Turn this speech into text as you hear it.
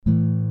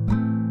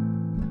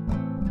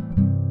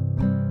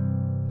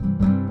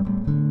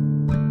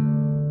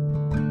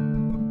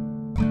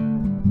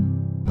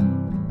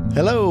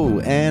Hello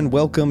and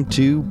welcome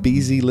to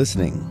BZ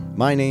Listening.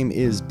 My name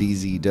is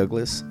BZ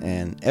Douglas,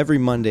 and every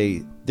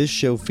Monday this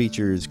show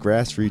features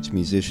grassroots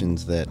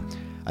musicians that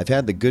I've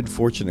had the good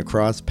fortune to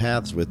cross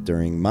paths with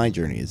during my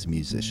journey as a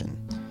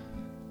musician.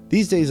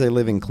 These days I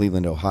live in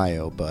Cleveland,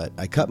 Ohio, but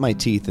I cut my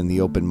teeth in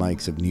the open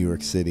mics of New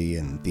York City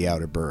and the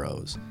outer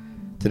boroughs.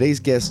 Today's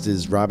guest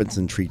is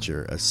Robinson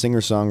Treacher, a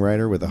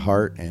singer-songwriter with a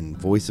heart and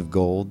voice of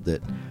gold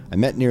that I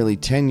met nearly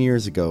 10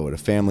 years ago at a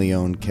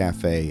family-owned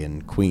cafe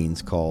in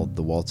Queens called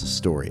the Waltz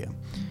Astoria.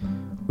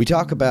 We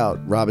talk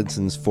about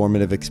Robinson's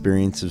formative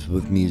experiences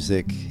with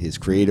music, his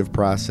creative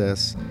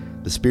process,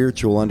 the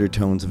spiritual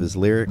undertones of his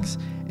lyrics,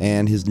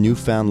 and his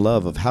newfound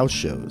love of house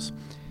shows.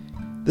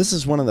 This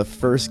is one of the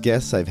first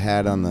guests I've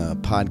had on the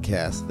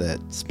podcast that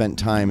spent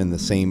time in the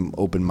same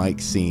open mic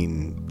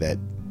scene that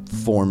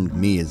formed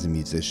me as a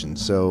musician.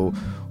 So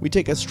we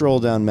take a stroll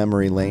down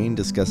memory lane,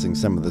 discussing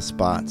some of the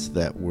spots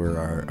that were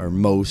our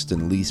most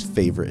and least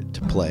favorite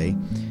to play.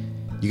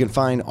 You can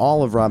find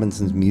all of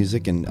Robinson's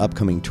music and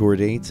upcoming tour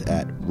dates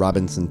at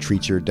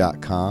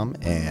robinsontreacher.com,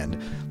 and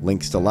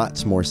links to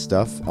lots more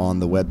stuff on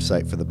the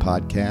website for the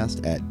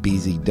podcast at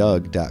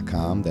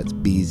bzdug.com. That's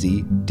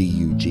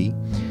BZDUG.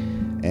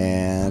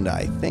 And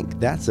I think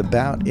that's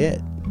about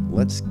it.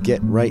 Let's get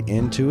right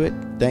into it.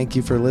 Thank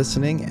you for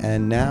listening,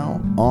 and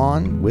now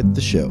on with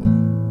the show.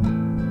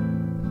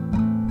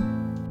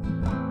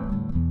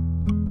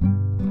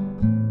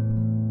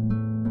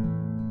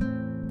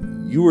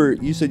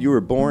 You said you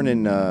were born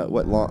in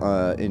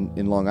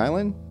in Long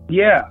Island?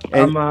 Yeah.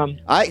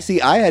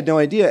 I had no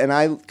idea, and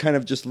I kind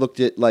of just looked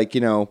at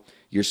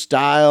your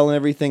style and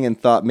everything and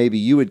thought maybe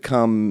you would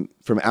come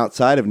from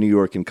outside of New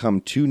York and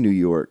come to New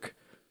York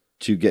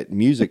to get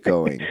music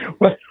going.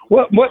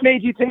 What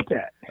made you think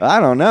that? I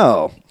don't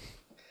know.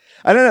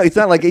 It's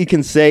not like you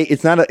can say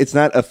it's not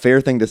a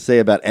fair thing to say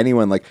about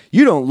anyone. Like,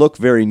 you don't look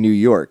very New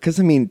York, because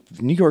New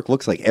York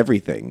looks like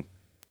everything.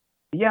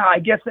 Yeah, I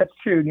guess that's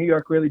true. New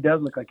York really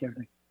does look like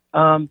everything.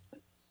 I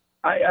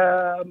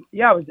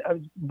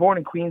was born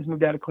in Queens,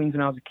 moved out of Queens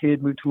when I was a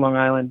kid, moved to Long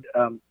Island,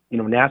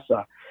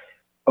 Nassau,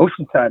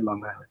 Oceanside,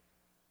 Long Island,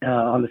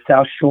 on the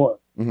South Shore.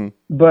 Mm-hmm.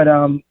 But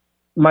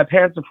my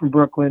parents are from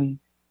Brooklyn,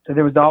 so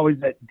there was always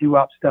that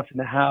doo-wop stuff in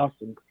the house,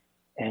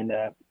 and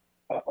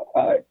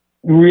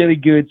really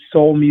good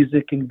soul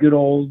music and good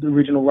old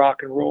original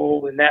rock and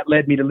roll, and that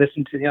led me to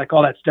listen to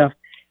all that stuff.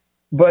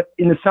 But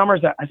in the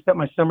summers, I spent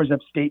my summers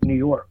upstate New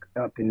York,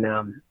 up in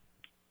the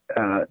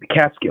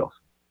Catskills.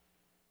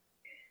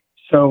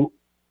 So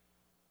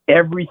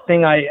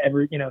everything I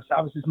ever, so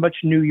I was as much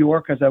New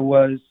York as I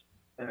was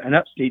an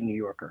upstate New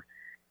Yorker.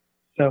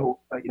 So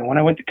when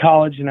I went to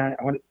college, and I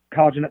went to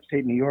college in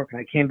upstate New York, and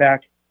I came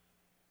back,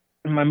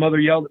 and my mother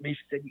yelled at me.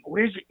 She said,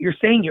 you're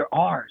saying your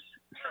R's.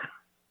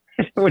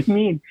 I said, what do you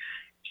mean?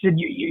 She said,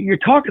 you're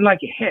talking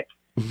like a hick.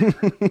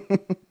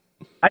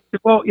 I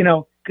said, well,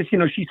 because,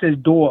 she says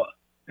door.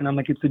 And I'm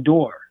like, it's a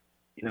door,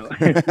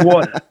 it's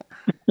water.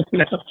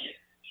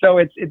 So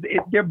it's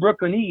they're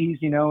Brooklynese,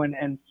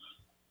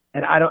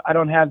 and I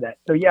don't have that.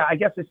 So yeah, I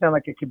guess I sound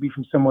like it could be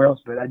from somewhere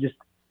else, but I guess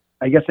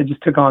I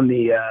just took on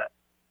the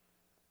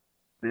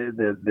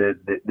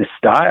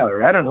style,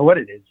 or I don't know what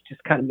it is.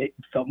 Just kind of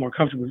felt more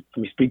comfortable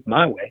for me to speak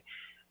my way.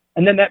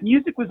 And then that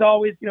music was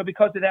always,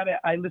 because of that,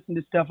 I listened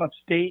to stuff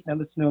upstate, and I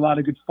listened to a lot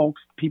of good folks,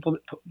 people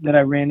that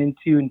I ran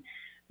into, and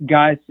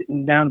guys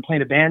sitting down and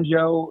playing a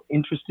banjo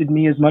interested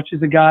me as much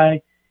as a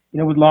guy,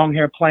 with long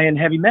hair playing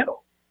heavy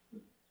metal.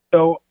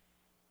 So,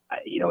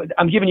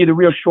 I'm giving you the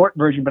real short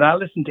version, but I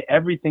listened to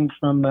everything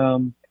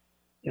from,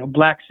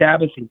 Black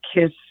Sabbath and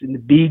Kiss and the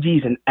Bee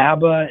Gees and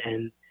ABBA,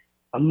 and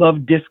I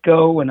loved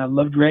disco, and I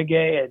loved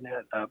reggae and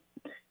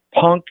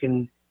punk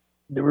and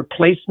the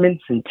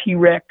Replacements and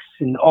T-Rex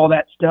and all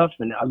that stuff.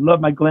 And I love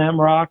my glam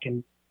rock,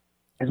 and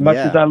as much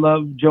as I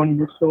love Joni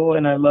Mitchell,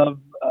 and I love,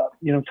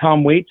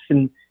 Tom Waits,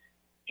 and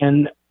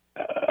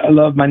I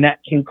love my Nat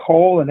King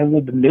Cole, and I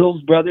love the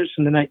Mills Brothers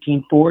from the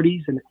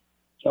 1940s. And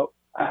so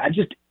I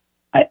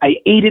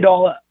ate it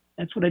all up.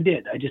 That's what I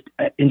did.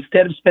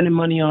 Instead of spending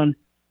money on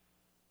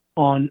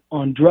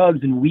drugs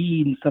and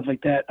weed and stuff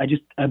like that,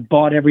 I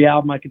bought every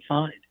album I could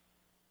find.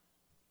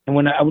 And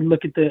when I would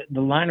look at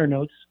the liner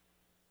notes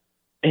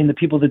and the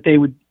people that they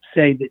would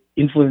say that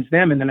influenced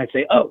them, and then I'd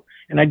say, oh,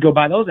 and I'd go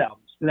buy those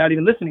albums without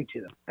even listening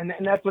to them. And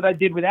that's what I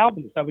did with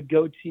albums. I would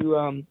go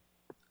to,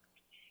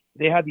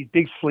 they had these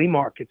big flea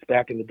markets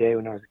back in the day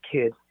when I was a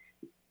kid,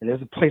 and there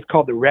was a place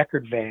called the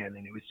Record Van,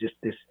 and it was just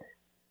this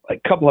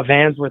couple of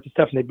vans worth of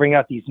stuff, and they bring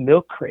out these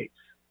milk crates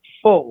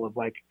full of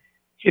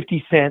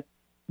 50-cent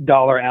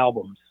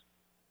albums.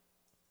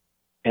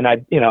 And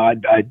I'd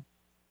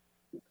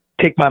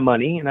take my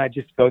money, and I'd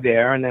just go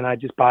there, and then I'd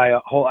just buy a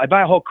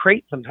whole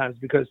crate sometimes,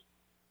 because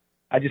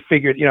I just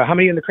figured, how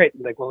many in the crate?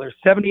 Like, well, there's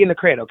 70 in the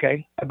crate.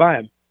 Okay. I buy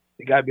them.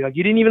 The guy'd be like,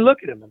 you didn't even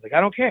look at them. I was like,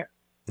 I don't care.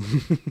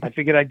 I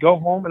figured I'd go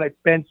home, and I'd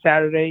spend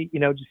Saturday,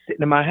 just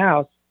sitting in my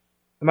house,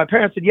 and my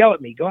parents would yell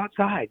at me, go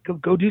outside,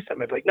 go do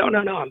something. I'd be like,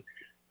 no.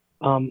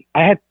 I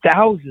had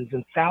thousands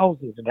and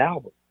thousands of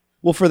albums.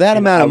 Well, for that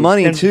amount of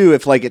money too,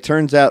 if like it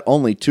turns out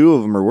only 2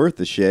 of them are worth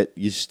the shit,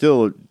 you're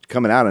still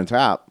coming out on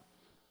top.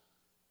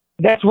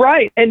 That's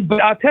right.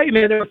 But I'll tell you,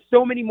 man, there were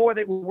so many more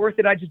that were worth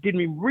it. I just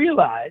didn't even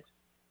realize.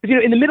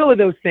 Because, in the middle of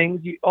those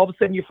things, all of a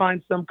sudden you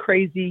find some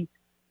crazy,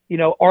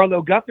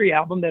 Arlo Guthrie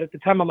album that at the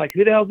time I'm like,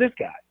 who the hell is this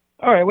guy?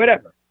 All right,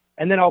 whatever.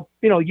 And then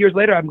years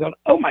later I'm going,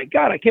 oh my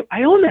God,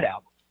 I own that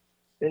album.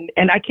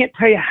 And I can't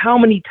tell you how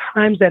many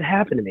times that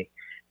happened to me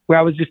where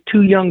I was just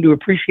too young to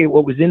appreciate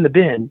what was in the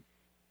bin,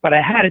 but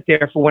I had it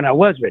there for when I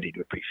was ready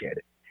to appreciate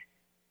it.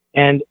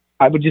 And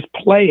I would just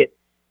play it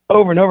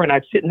over and over, and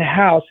I'd sit in the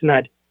house and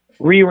I'd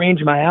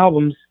rearrange my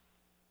albums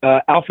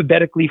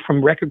alphabetically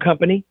from record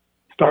company,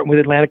 starting with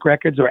Atlantic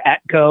Records or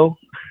Atco.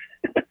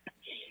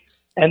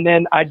 And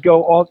then I'd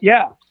go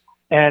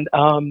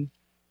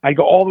I'd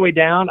go all the way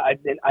down.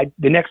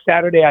 The next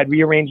Saturday, I'd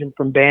rearrange them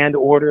from band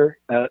order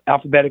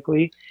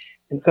alphabetically.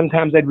 And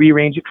sometimes I'd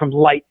rearrange it from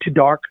light to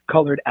dark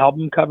colored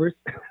album covers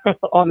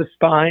on the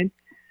spine.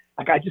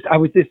 I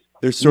was this.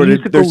 They're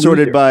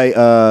sorted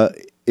by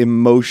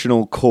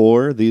emotional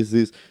core.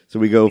 These. So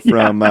we go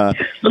from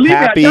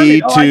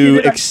happy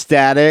to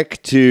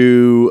ecstatic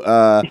to.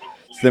 So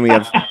then we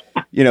have,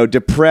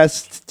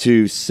 depressed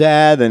to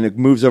sad, then it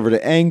moves over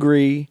to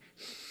angry.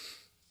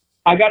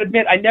 I got to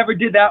admit, I never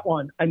did that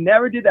one. And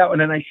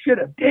I should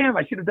have. Damn,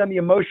 I should have done the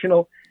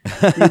emotional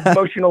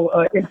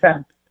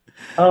impact.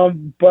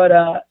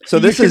 So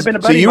this is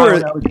so you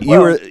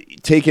were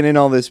taking in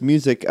all this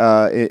music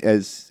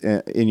as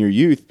in your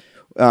youth.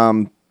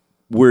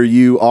 Were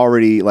you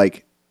already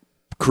like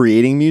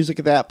creating music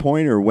at that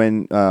point, or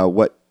when?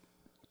 What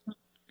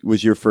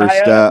was your first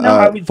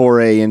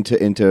foray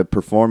into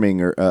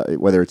performing, or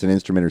whether it's an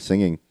instrument or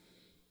singing?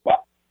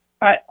 Well,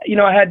 I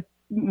had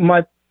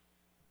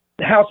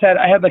the house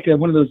I had like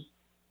one of those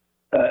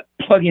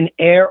plug-in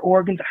air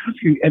organs. I don't know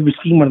if you've ever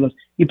seen one of those.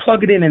 You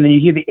plug it in and then you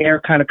hear the air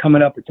kind of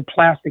coming up. It's a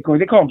plastic, or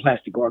they call them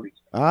plastic organs.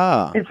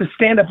 It's a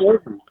stand-up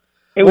organ.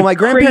 My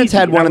grandparents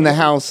had one in the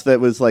house that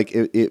was like,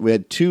 it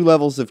had 2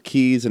 levels of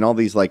keys and all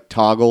these like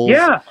toggles.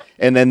 Yeah.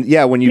 And then,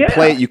 when you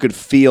play it, you could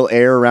feel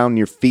air around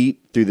your feet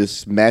through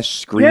this mesh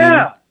screen.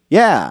 Yeah.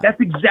 Yeah. That's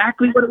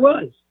exactly what it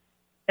was.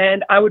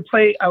 And I would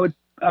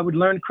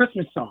learn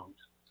Christmas songs.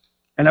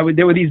 And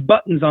there were these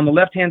buttons on the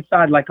left-hand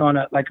side, like on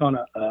an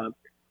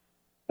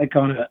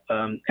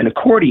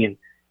accordion.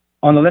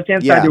 On the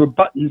left-hand side, there were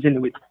buttons,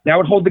 and that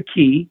would hold the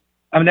key.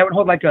 That would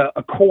hold like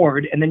a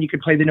chord, and then you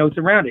could play the notes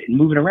around it and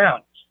move it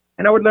around.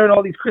 And I would learn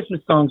all these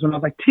Christmas songs when I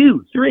was like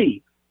 2,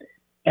 3.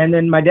 And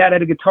then my dad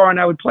had a guitar, and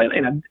I would play,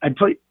 and I'd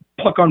play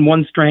pluck on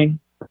one string.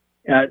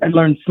 I'd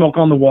learn Smoke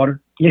on the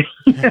Water. And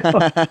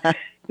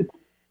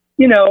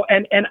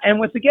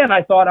once again,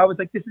 I thought, I was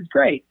like, this is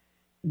great.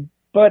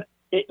 But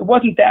it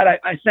wasn't that.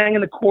 I sang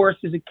in the chorus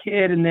as a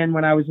kid, and then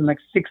when I was in like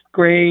 6th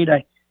grade,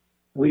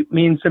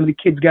 me and some of the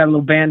kids got a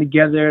little band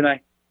together, and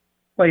I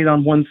played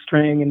on one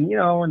string, and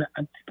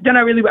but then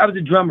I was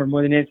a drummer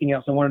more than anything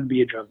else. I wanted to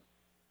be a drummer,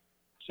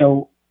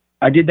 so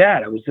I did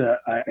that.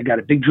 I got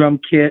a big drum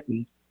kit,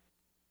 and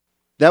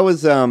that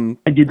was I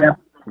did that.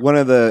 One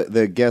of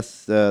the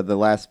guests, the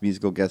last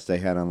musical guest I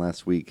had on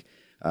last week.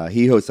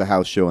 He hosts a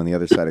house show on the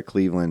other side of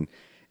Cleveland,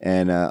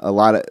 and a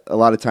lot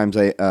of times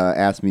I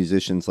ask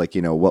musicians like,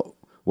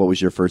 what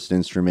was your first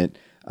instrument?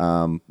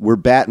 We're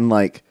batting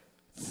like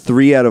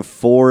 3 out of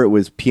 4. It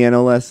was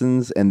piano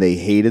lessons, and they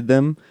hated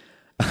them.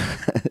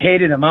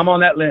 Hated them. I'm on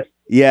that list.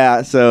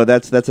 Yeah, so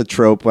that's a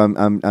trope.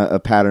 I'm a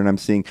pattern I'm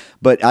seeing.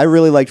 But I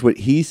really liked what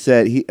he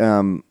said.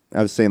 I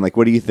was saying, like,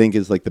 what do you think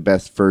is like the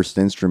best first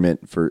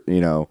instrument for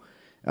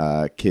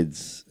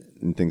kids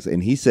and things?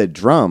 And he said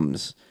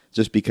drums,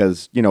 just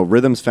because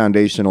rhythm's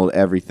foundational to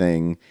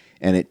everything,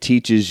 and it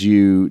teaches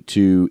you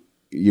to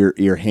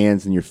your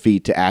hands and your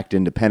feet to act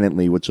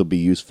independently, which will be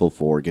useful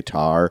for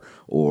guitar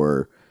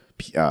or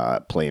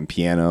playing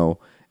piano,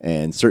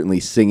 and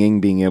certainly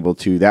singing. Being able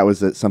to, that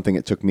was something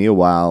that took me a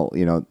while.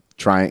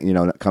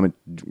 Coming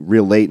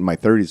real late in my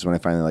 30s when I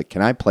finally like,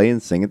 can I play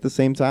and sing at the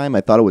same time?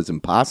 I thought it was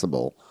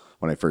impossible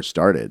when I first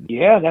started.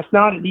 Yeah, that's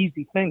not an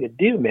easy thing to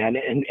do, man.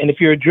 And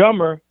if you're a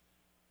drummer,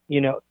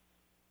 like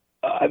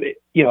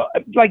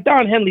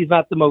Don Henley's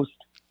not the most.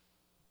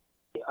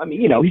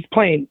 He's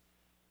playing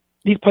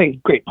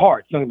great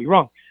parts. Don't get me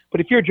wrong.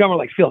 But if you're a drummer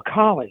like Phil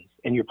Collins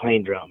and you're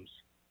playing drums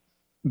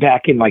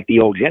back in like the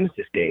old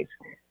Genesis days,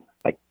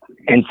 like,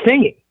 and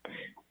singing,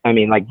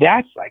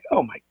 that's like,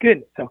 oh my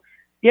goodness. So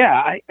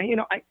yeah,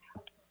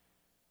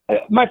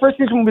 my first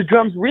instrument was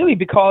drums, really,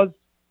 because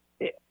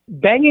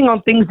banging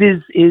on things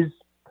is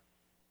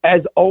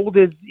as old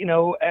as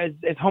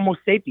as Homo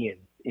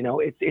sapiens.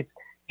 It's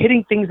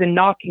hitting things and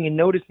knocking and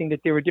noticing that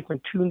there are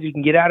different tunes you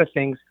can get out of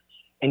things,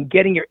 and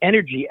getting your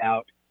energy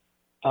out.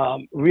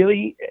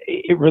 Really,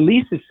 it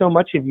releases so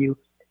much of you,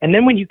 and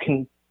then when you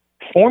can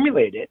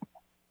formulate it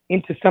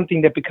into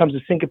something that becomes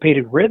a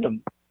syncopated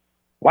rhythm,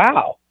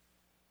 wow!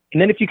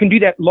 And then if you can do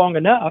that long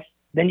enough,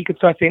 then you can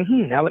start saying,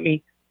 now let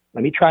me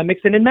let me try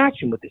mixing and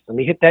matching with this. Let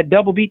me hit that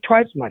double beat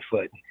twice with my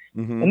foot.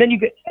 Mm-hmm. And then you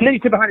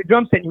sit behind a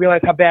drum set and you realize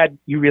how bad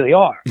you really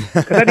are.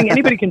 Because I think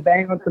anybody can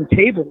bang on some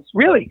tables.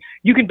 Really,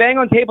 you can bang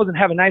on tables and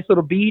have a nice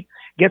little beat,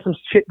 get some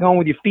shit going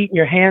with your feet and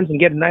your hands, and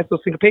get a nice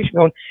little syncopation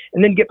going.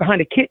 And then get behind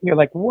a kit and you're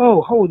like,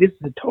 whoa, this is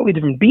a totally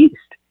different beast.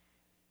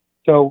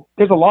 So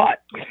there's a lot.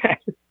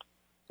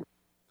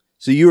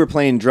 So you were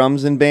playing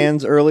drums in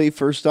bands early,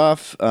 first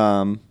off?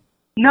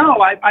 No,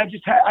 I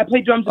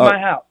played drums in my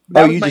house.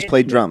 You just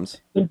played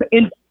drums?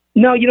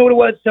 No, you know what it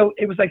was? So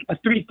it was like a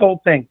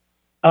threefold thing.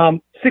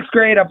 Sixth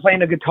grade, I'm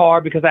playing a guitar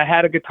because I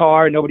had a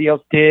guitar and nobody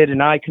else did,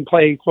 and I can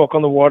play Smoke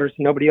on the Water so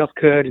nobody else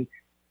could, and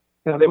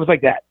it was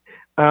like that.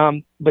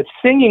 But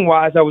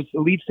singing-wise, I was the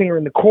lead singer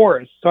in the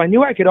chorus, so I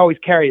knew I could always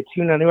carry a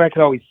tune. I knew I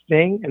could always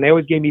sing, and they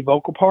always gave me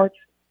vocal parts.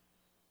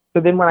 So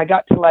then when I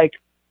got to like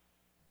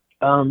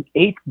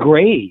 8th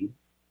grade,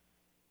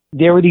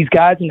 there were these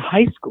guys in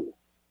high school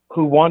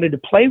who wanted to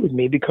play with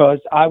me because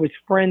I was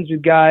friends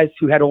with guys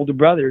who had older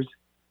brothers.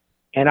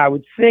 And I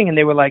would sing, and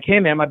they were like, hey,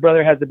 man, my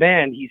brother has a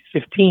band. He's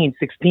 15,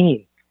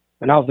 16.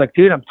 And I was like,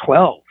 dude, I'm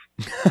 12.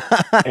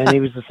 And he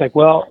was just like,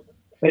 well,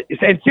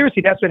 and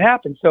seriously, that's what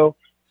happened. So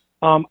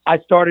I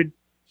started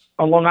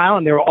on Long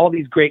Island. There were all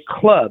these great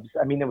clubs.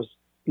 I mean, there was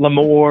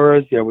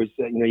L'Amour's. There was,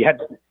 you had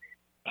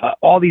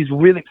all these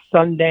really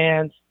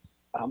Sundance,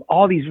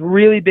 all these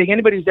really big,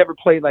 anybody who's ever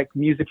played like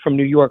music from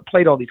New York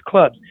played all these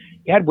clubs.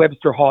 You had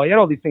Webster Hall. You had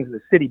all these things in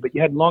the city, but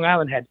you had Long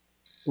Island had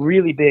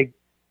really big,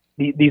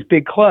 these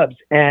big clubs.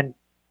 And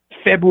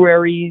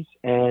February's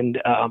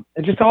and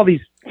just all these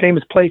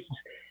famous places.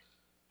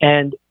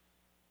 And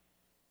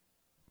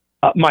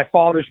my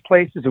father's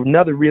place is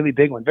another really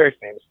big one, very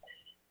famous.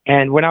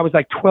 And when I was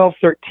like 12,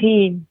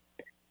 13,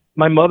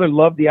 my mother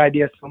loved the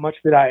idea so much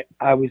that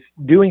I was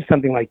doing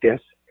something like this,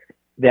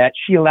 that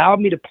she allowed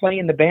me to play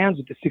in the bands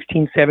with the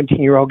 16,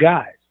 17-year-old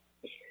guys.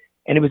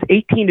 And it was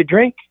 18 to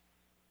drink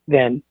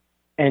then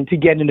and to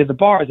get into the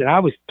bars. And I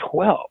was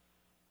 12.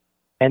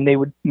 And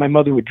my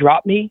mother would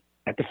drop me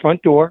at the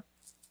front door.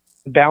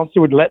 The bouncer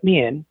would let me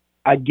in.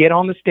 I'd get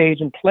on the stage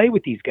and play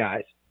with these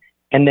guys.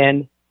 And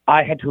then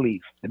I had to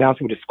leave. The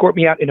bouncer would escort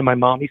me out into my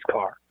mommy's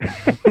car.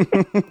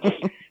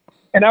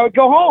 And I would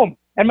go home.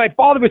 And my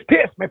father was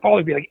pissed. My father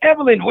would be like,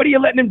 Evelyn, what are you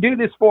letting him do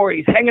this for?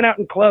 He's hanging out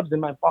in clubs.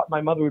 And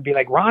my mother would be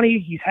like, Ronnie,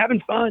 he's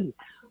having fun.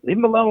 Leave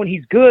him alone.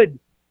 He's good.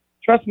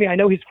 Trust me, I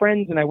know his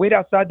friends. And I wait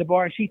outside the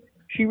bar. And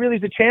she really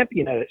is a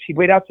champion at it. She'd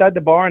wait outside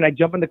the bar, and I'd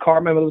jump in the car.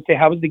 My mother would say,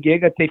 how was the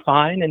gig? I'd say,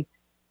 fine. And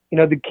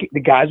the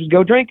guys would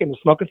go drinking and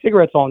smoking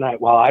cigarettes all night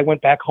while I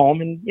went back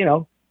home and,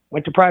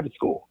 went to private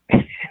school.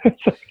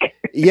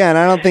 Yeah, and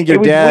I don't think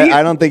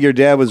your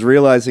dad was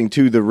realizing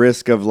too the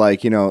risk of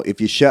like,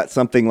 if you shut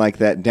something like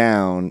that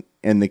down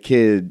and the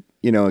kid,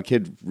 a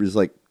kid was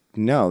like,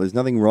 no, there's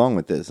nothing wrong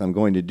with this. I'm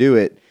going to do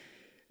it.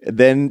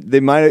 Then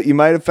you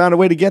might have found a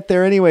way to get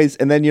there anyways.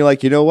 And then you're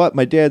like, you know what?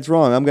 My dad's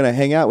wrong. I'm going to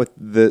hang out with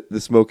the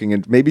smoking,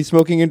 and maybe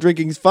smoking and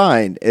drinking is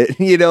fine.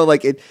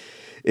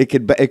 It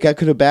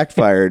could have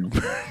backfired.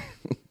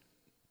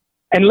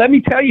 And let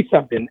me tell you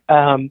something.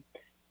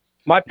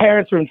 My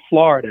parents are in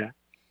Florida,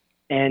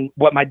 and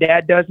what my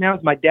dad does now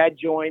is my dad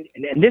joined,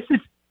 and this is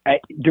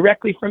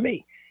directly from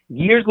me.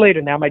 Years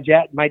later now, my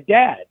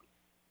dad,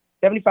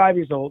 75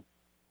 years old,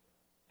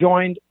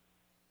 joined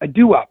a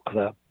doo-wop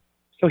club.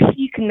 So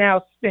he can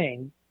now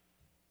sing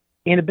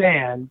in a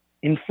band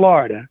in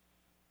Florida,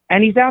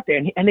 and he's out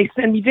there, and they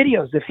send me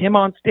videos of him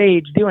on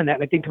stage doing that.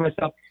 And I think to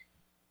myself,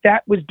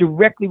 that was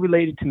directly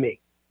related to me.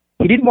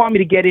 He didn't want me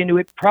to get into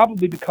it,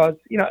 probably because,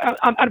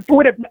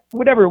 for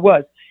whatever it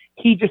was,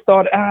 he just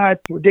thought,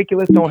 it's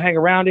ridiculous, don't hang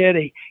around it.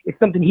 It's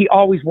something he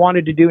always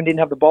wanted to do and didn't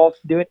have the balls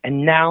to do it,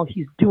 and now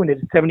he's doing it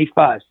at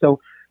 75. So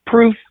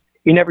proof,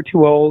 you're never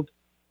too old.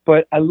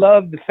 But I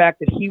love the fact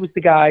that he was the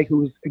guy who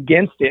was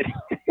against it,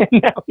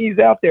 and now he's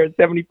out there at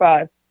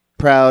 75.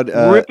 Proud.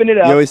 Ripping it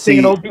up,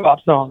 singing old doo-wop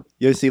songs.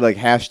 You always see like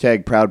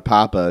hashtag proud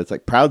papa. It's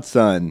like proud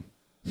son.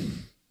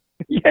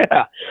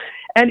 Yeah.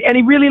 And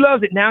he really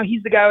loves it. Now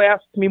he's the guy who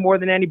asks me more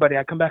than anybody.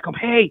 I come back home,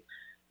 hey,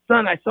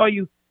 son, I saw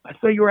you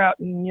were out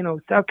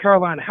in, South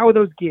Carolina. How are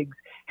those gigs?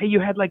 Hey, you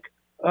had like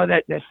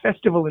that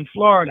festival in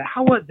Florida.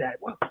 How was that?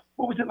 What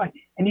was it like?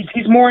 And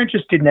he's more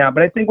interested now.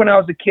 But I think when I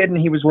was a kid and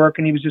he was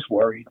working, he was just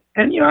worried.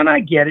 And, and I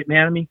get it,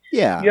 man. I mean,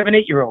 yeah. You have an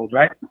 8-year-old,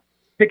 right?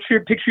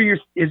 Picture your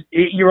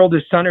 8-year-old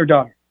as son or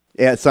daughter.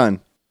 Yeah, son.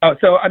 Oh,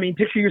 so, I mean,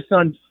 picture your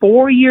son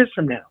 4 years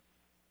from now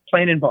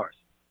playing in bars.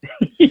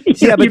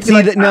 Yeah, but see,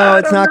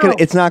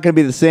 it's not gonna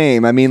be the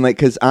same. I mean, like,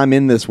 because I'm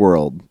in this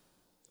world.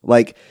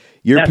 Like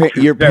your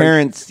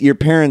parents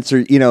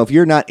are, if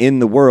you're not in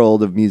the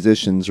world of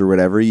musicians or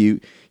whatever, you're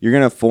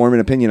gonna form an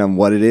opinion on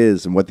what it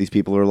is and what these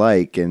people are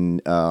like,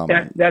 and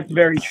that's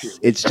very true.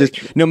 It's very just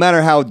true. No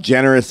matter how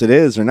generous it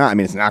is or not. I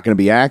mean, it's not gonna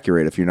be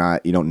accurate if you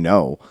don't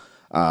know.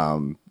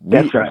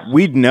 That's right.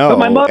 We'd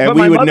know, and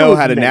we would know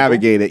how to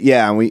navigate it.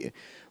 Yeah, and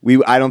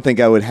I don't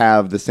think I would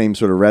have the same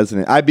sort of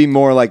resonance. I'd be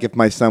more like if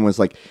my son was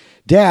like,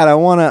 Dad, I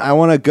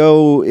wanna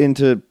go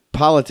into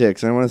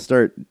politics. I want to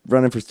start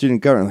running for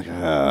student government.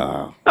 I'm like,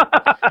 oh,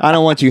 I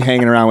don't want you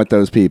hanging around with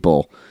those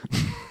people.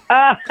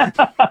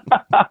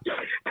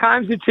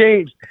 Times have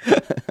changed.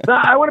 No,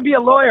 I want to be a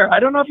lawyer. I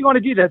don't know if you want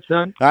to do that,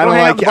 son. I don't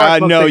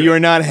like. No, you're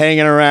not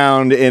hanging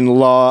around in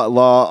law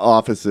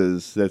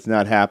offices. That's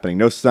not happening.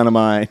 No son of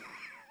mine.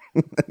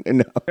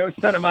 No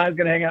son of mine is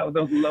gonna hang out with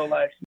those low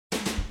lives.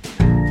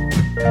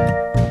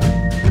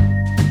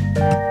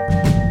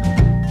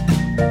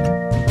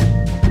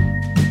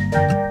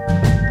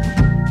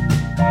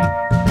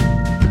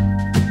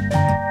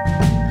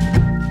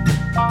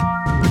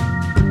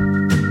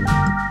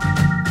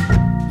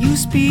 You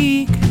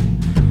speak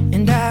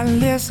and I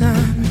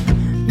listen,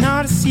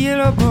 not a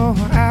syllable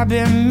I've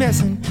been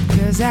missing,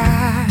 'cause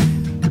I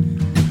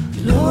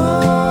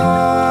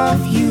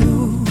love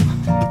you.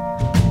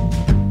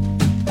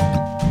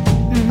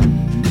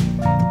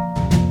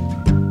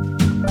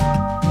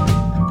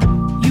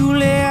 You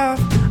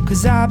left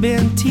 'cause I've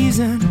been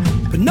teasing,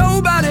 but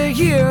nobody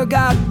here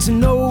got to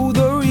know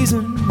the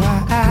reason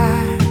why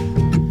I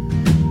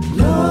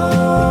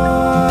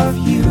love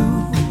you.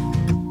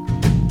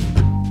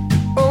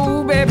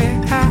 Oh, baby,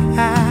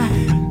 I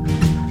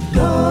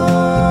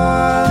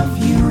love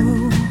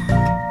you.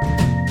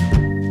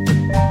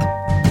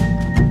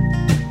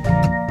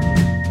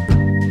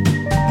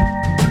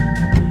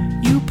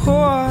 You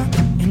pour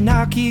and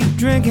I keep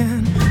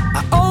drinking.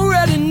 I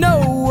already know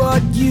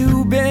what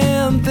you've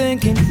been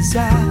thinking, 'cause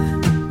I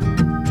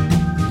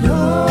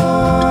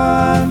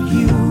love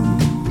you.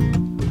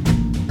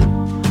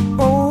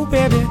 Oh,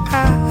 baby,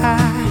 I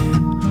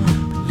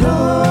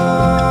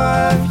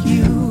love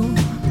you.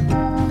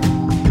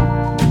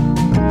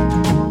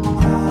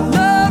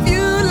 Love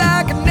you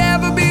like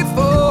never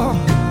before.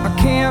 I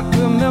can't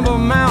remember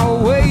my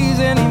ways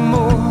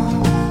anymore.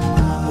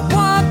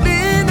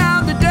 Walking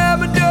out the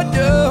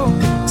door,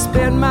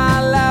 spend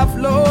my life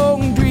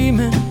long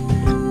dreaming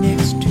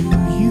next to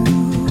you.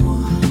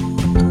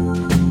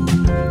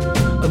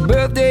 A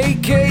birthday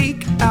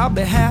cake, I'll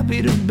be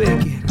happy to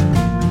bake it.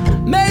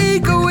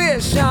 Make a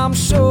wish, I'm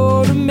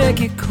sure to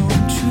make it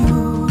come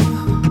true.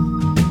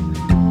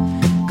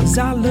 'Cause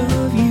I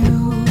love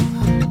you.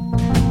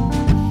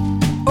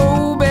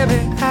 Oh, baby,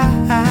 I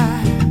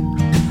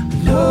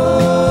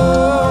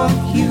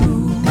love you.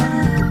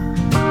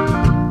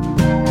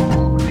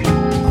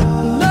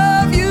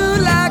 Love you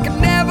like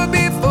never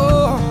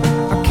before.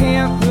 I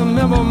can't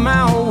remember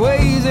my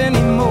ways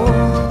anymore.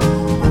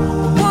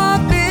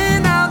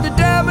 Walking out the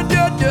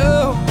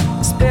door,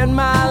 spend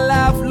my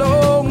life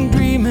long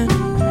dreaming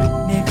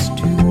next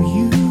to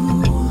you.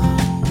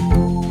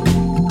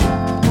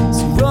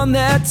 So run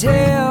that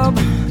tab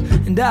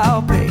and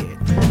I'll pay it.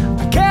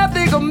 I can't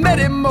think of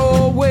many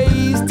more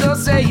ways to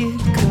say it,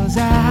 'cause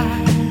I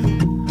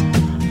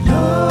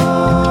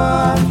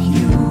love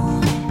you.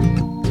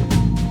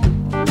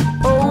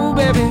 Oh,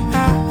 baby,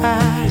 I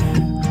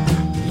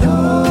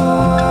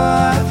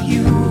love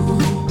you.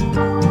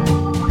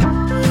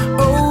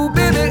 Oh,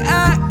 baby,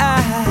 I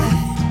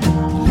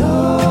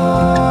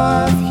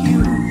love you.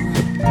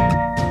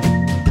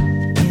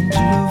 And you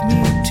love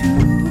me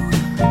too.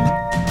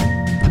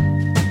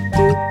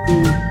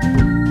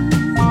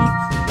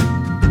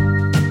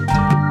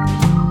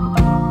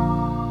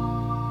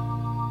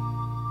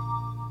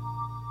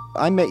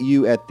 I met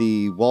you at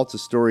the Waltz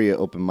Astoria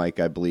open mic,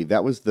 I believe.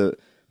 That was the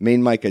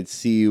main mic I'd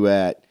see you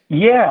at.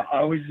 Yeah,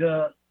 I was.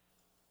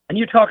 And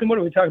you're talking. What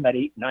are we talking about?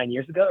 8-9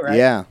 years ago, right?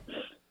 Yeah.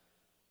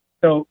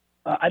 So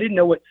I didn't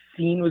know what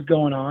scene was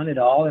going on at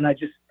all, and I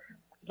just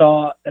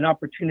saw an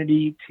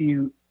opportunity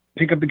to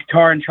pick up the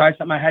guitar and try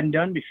something I hadn't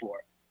done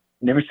before.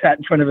 Never sat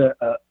in front of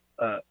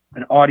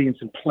an audience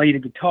and played a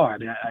guitar. I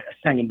mean, I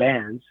sang in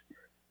bands,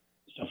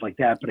 stuff like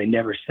that, but I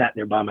never sat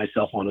there by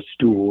myself on a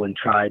stool and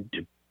tried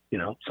to,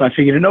 So I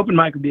figured an open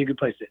mic would be a good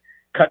place to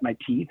cut my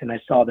teeth, and I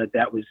saw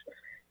that was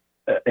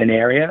an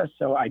area,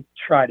 so I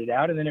tried it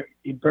out, and then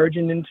it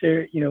burgeoned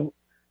into,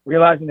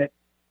 realizing that,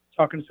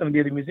 talking to some of the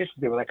other musicians,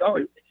 they were like, "Oh,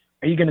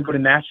 are you going to go to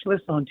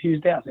Matchless on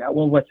Tuesday?" I was like,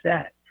 "Well, what's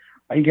that?"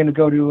 "Are you going to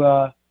go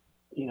to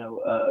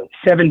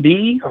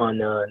 7B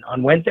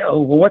on Wednesday?"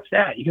 "Oh, well, what's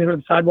that?" "You going to go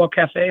to the Sidewalk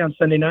Cafe on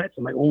Sunday nights?"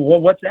 I'm like, "Well,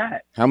 what's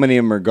that?" How many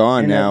of them are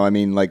gone now? I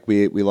mean, like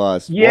we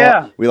lost.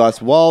 Yeah, we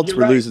lost Waltz.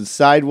 We're right. losing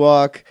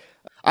Sidewalk.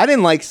 I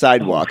didn't like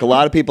Sidewalk. A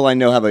lot of people I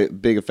know have a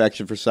big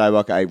affection for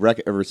Sidewalk. I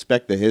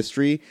respect the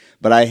history,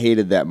 but I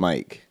hated that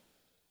mic.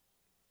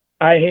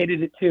 I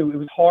hated it too. It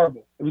was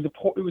horrible. It was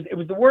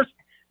the worst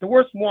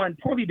one.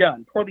 Poorly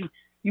done.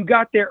 You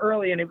got there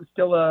early, and it was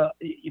still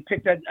you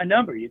picked a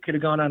number. You could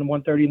have gone on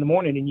 1:30 in the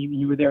morning, and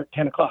you were there at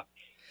 10 o'clock.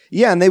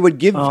 Yeah, and they would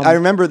give. I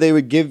remember they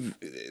would give.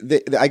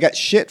 I got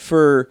shit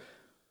for.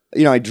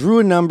 I drew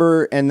a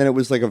number, and then it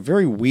was like a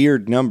very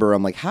weird number.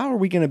 I'm like, how are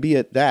we going to be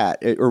at that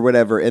or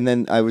whatever? And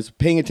then I was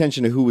paying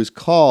attention to who was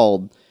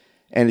called,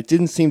 and it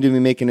didn't seem to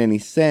be making any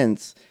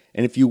sense.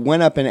 And if you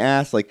went up and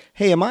asked, like,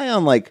 "Hey, am I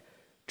on like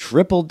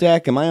triple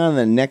deck? Am I on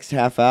the next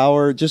half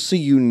hour?" Just so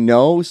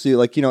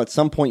at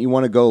some point you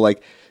want to go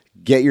like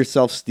get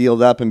yourself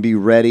steeled up and be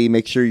ready.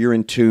 Make sure you're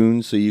in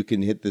tune so you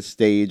can hit the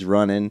stage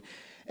running.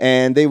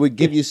 And they would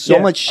give you so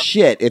much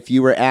shit if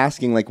you were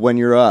asking like when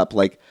you're up,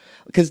 like.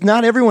 because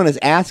not everyone is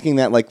asking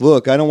that. Like,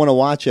 look, I don't want to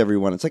watch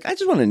everyone. It's like I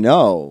just want to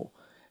know.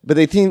 But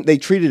they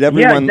treated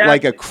everyone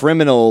like a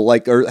criminal,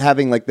 like or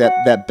having like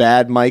that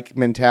bad Mike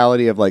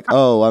mentality of like,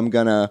 oh, I'm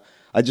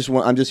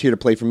just here to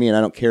play for me, and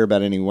I don't care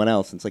about anyone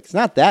else. And it's like it's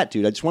not that,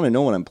 dude. I just want to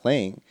know what I'm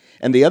playing.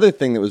 And the other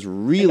thing that was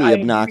really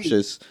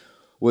obnoxious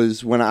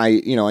was when I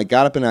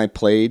got up and I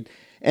played,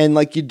 and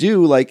like you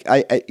do, like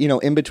I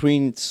in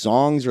between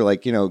songs or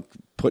like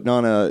putting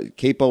on a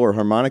capo or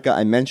harmonica,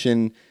 I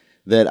mentioned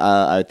that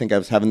I think I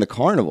was having the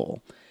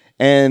carnival.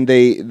 And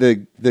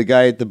the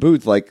guy at the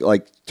booth like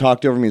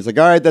talked over me. He's like,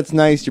 all right, that's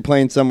nice. You're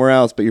playing somewhere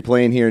else, but you're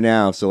playing here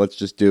now, so let's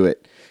just do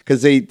it.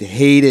 Because they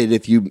hated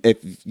if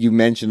you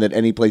mentioned that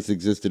any place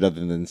existed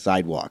other than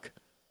Sidewalk.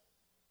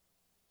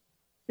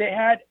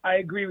 I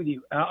agree with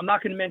you. I'm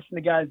not going to mention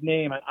the guy's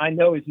name. I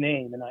know his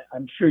name, and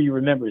I'm sure you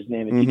remember his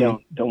name. If you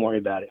don't worry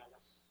about it.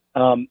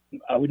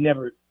 I would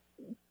never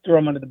throw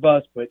him under the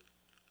bus, but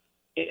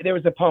there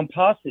was a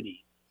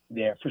pomposity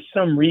there for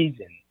some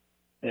reason.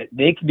 That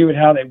they could do it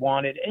how they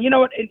wanted. And you know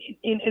what?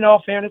 In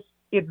all fairness,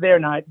 it's their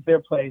night, it's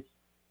their place.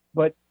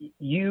 But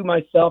you,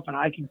 myself, and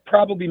I could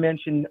probably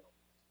mention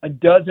a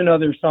dozen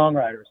other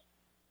songwriters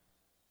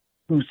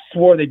who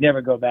swore they'd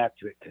never go back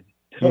to it.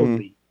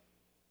 Totally.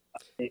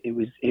 It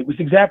was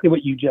exactly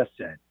what you just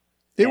said.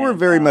 They were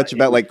very much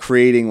about like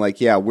creating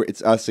like,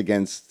 it's us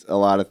against a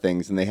lot of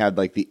things. And they had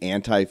like the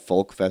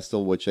anti-folk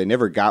festival, which I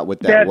never got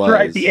what that was. That's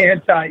right, the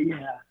anti,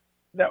 yeah.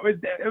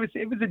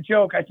 It was a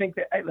joke. I think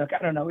that I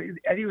don't know. I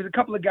think it was a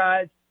couple of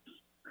guys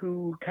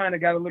who kind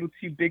of got a little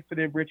too big for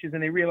their britches,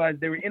 and they realized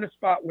they were in a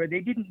spot where they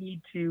didn't need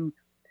to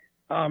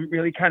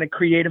really kind of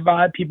create a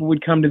vibe. People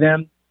would come to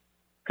them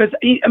because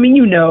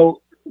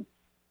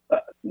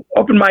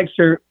open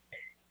mics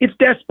it's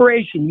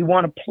desperation. You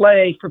want to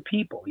play for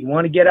people. You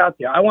want to get out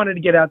there. I wanted to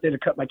get out there to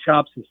cut my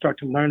chops and start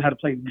to learn how to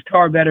play the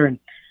guitar better and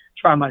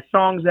try my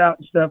songs out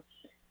and stuff.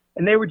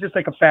 And they were just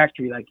like a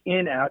factory, like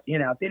in, out,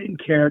 in, out. They didn't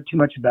care too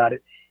much about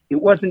it.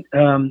 It wasn't,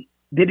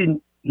 they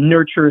didn't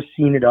nurture a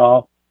scene at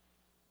all.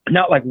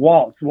 Not like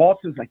Waltz.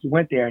 Waltz was like you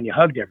went there and you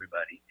hugged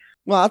everybody.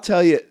 Well, I'll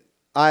tell you,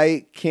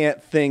 I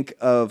can't think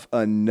of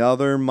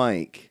another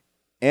mic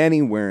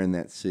anywhere in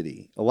that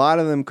city. A lot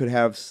of them could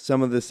have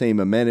some of the same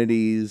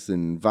amenities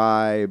and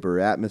vibe or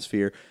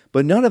atmosphere,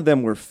 but none of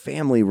them were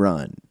family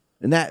run.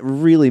 And that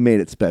really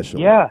made it special.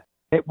 Yeah,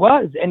 it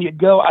was. And you'd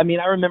go, I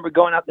remember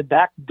going out the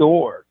back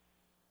door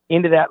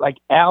into that like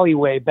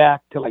alleyway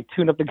back to like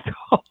tune up the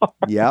guitar.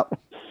 Yep.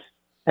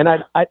 And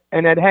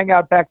I'd hang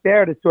out back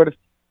there to sort of,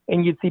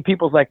 and you'd see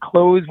people's like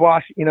clothes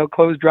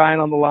drying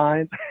on the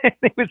line.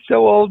 It was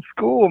so old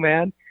school,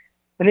 man.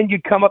 And then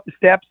you'd come up the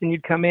steps and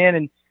you'd come in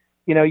and,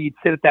 you'd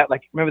sit at that,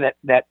 like, remember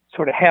that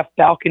sort of half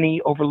balcony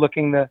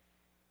overlooking the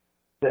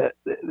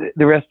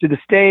rest of the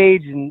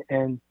stage.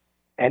 And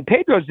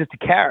Pedro's just a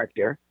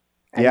character.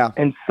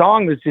 And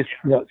Song was just,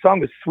 Song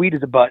was sweet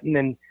as a button.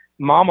 And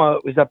Mama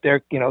was up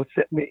there,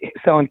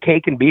 selling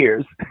cake and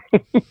beers,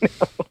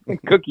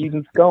 and cookies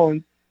and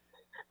scones.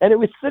 And it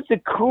was such a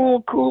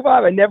cool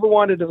vibe. I never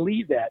wanted to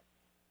leave that.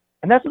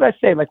 And that's what I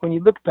say, like when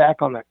you look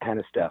back on that kind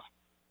of stuff,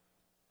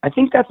 I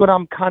think that's what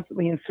I'm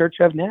constantly in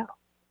search of now.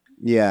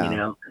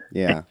 Yeah.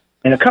 Yeah.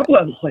 And a couple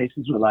other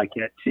places were like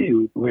that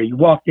too, where you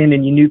walked in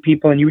and you knew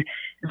people. And the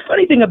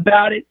funny thing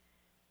about it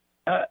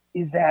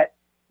is that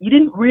you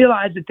didn't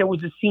realize that there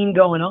was a scene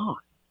going on.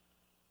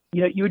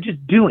 You were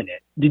just doing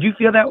it. Did you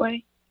feel that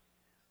way?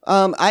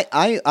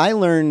 I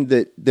learned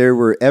that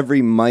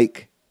every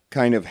mic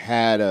kind of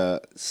had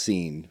a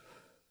scene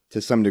to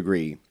some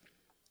degree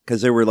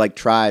because there were like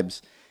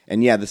tribes,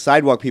 and the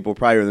Sidewalk people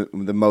probably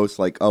were the most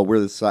like, oh,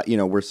 we're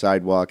we're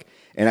Sidewalk,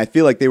 and I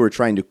feel like they were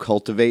trying to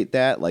cultivate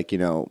that, like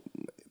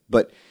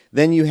but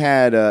then you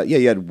had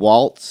you had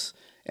Waltz,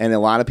 and a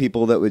lot of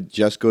people that would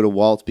just go to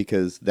Waltz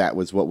because that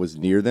was what was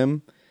near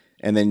them,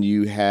 and then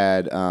you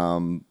had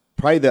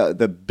probably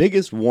the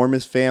biggest,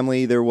 warmest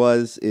family there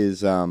is,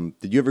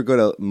 did you ever go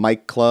to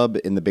Mike Club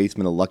in the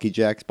basement of Lucky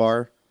Jack's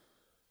bar?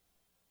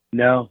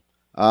 No.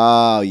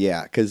 Oh,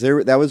 yeah, because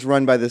that was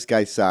run by this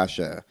guy,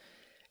 Sasha,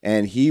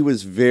 and he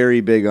was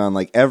very big on,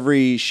 like,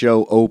 every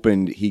show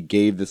opened, he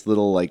gave this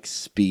little, like,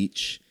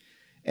 speech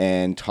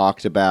and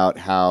talked about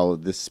how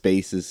the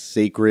space is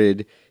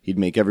sacred. He'd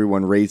make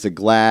everyone raise a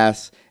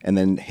glass and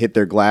then hit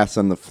their glass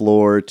on the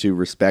floor to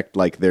respect,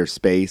 like, their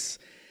space,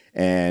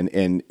 and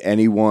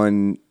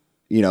anyone...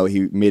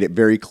 he made it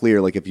very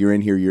clear, like, if you're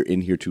in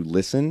here to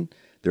listen.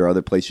 There are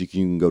other places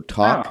you can go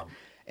talk. Wow.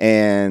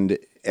 And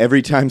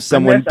every time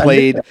someone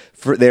played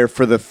for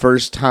the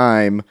first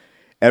time,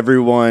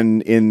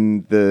 everyone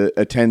in the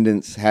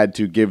attendance had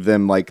to give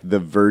them, like, the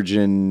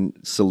virgin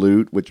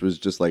salute, which was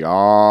just like, ah,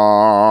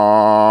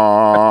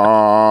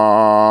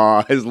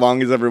 as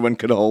long as everyone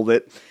could hold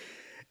it.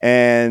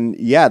 And,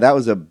 that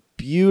was a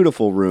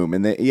beautiful room.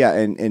 And,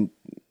 and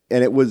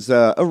it was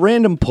a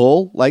random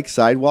pull, like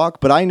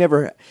Sidewalk, but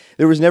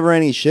there was never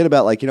any shit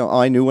about, like,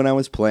 I knew when I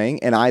was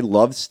playing, and I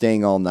loved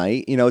staying all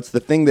night. It's the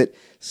thing that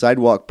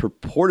Sidewalk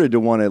purported to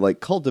want to, like,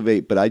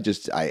 cultivate, but I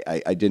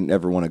didn't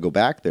ever want to go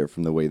back there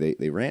from the way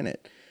they ran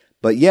it.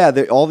 But yeah,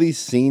 all these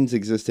scenes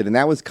existed, and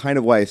that was kind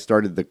of why I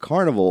started the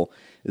carnival,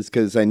 is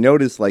because I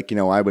noticed, like,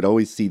 I would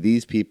always see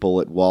these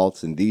people at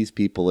Waltz and these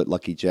people at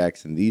Lucky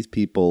Jack's and these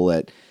people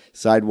at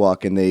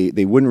Sidewalk, and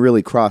they wouldn't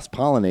really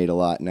cross-pollinate a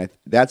lot. And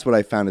that's what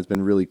I found has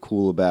been really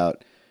cool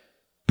about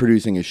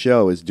producing a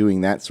show, is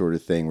doing that sort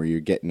of thing where you're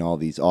getting all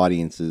these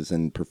audiences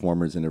and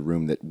performers in a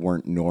room that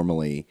weren't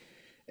normally.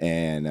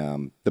 And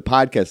the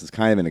podcast is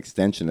kind of an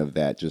extension of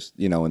that, just,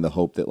 in the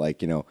hope that,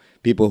 like,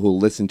 people who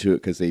listen to it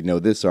because they know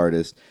this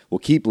artist will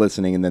keep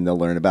listening, and then they'll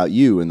learn about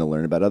you and they'll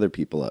learn about other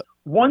people.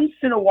 Once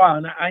in a while,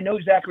 and I know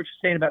exactly what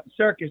you're saying about the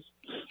circus,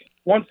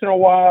 once in a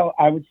while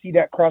I would see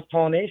that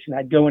cross-pollination.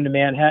 I'd go into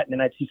Manhattan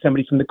and I'd see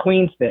somebody from the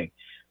Queens thing.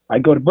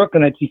 I'd go to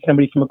Brooklyn, I'd see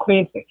somebody from a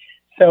Queens thing.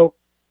 So,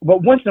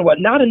 but once in a while,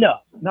 not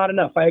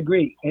enough. I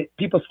agree.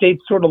 People stayed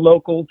sort of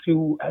local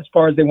to as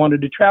far as they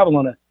wanted to travel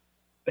on a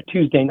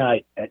Tuesday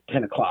night at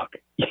 10 o'clock.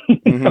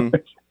 Mm-hmm.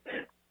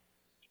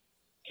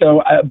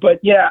 So, but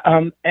yeah,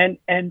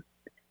 and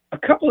a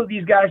couple of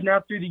these guys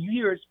now through the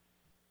years,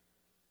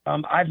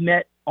 I've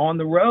met on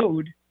the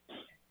road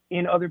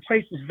in other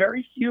places.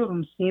 Very few of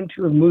them seem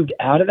to have moved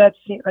out of that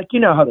scene. Like,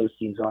 how those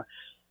scenes are.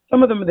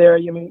 Some of them are there.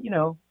 I mean,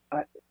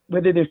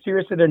 whether they're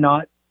serious or they're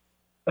not,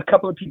 a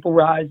couple of people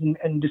rise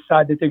and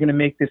decide that they're going to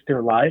make this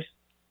their life.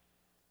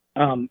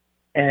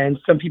 And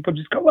some people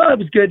just go, well, it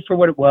was good for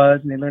what it was.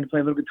 And they learn to play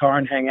a little guitar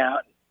and hang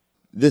out.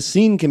 The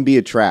scene can be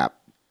a trap.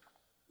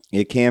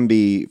 It can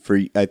be for,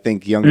 I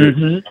think,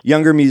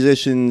 younger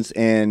musicians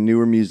and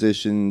newer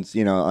musicians.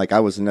 Like, I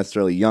wasn't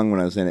necessarily young when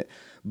I was in it,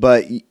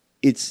 but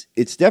it's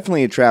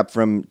definitely a trap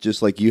from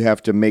just, like, you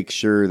have to make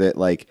sure that,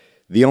 like,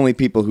 the only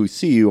people who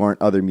see you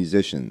aren't other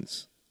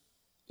musicians,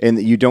 and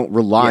that you don't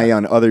rely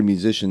on other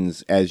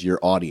musicians as your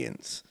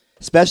audience.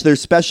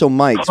 There's special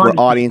mics where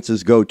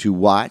audiences go to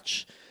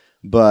watch,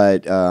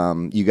 but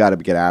you got to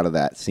get out of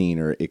that scene,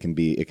 or it can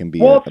be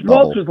Waltz a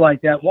bubble. was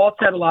like that. Waltz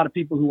had a lot of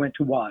people who went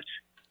to watch.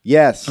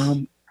 Yes.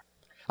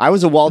 I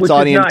was a Waltz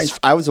audience. Nice.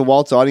 I was a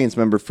Waltz audience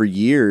member for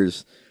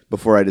years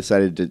before I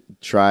decided to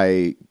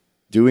try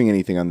doing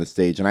anything on the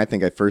stage. And I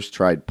think I first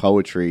tried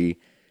poetry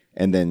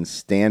and then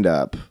stand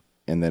up,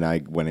 and then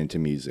I went into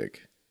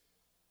music.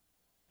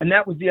 And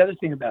that was the other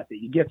thing about that.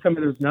 You get some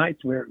of those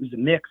nights where it was a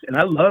mix, and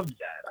I loved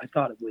that. I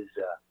thought it was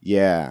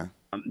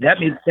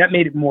that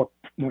made it more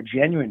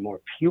genuine,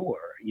 more pure.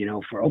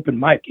 For open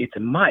mic, it's a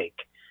mic.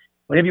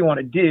 Whatever you want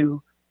to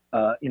do,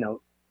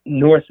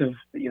 north of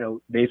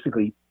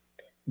basically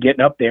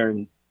getting up there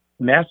and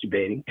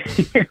masturbating,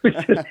 it was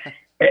just,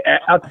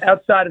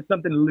 outside of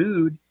something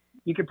lewd,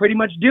 you could pretty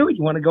much do it.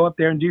 You want to go up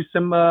there and do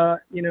some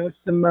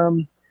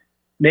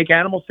make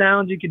animal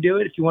sounds, you could do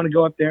it. If you want to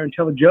go up there and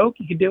tell a joke,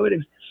 you could do it.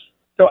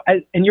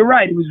 And you're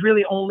right, it was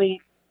really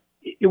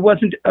it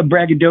wasn't a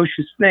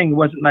braggadocious thing. It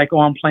wasn't like, oh,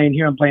 I'm playing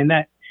here, I'm playing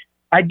that.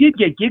 I did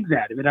get gigs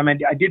out of it. I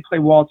mean, I did play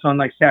Waltz on,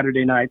 like,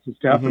 Saturday nights and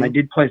stuff, and I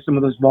did play some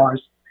of those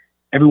bars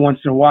every once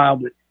in a while.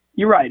 But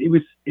you're right, it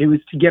was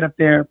to get up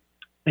there,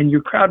 and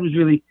your crowd was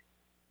really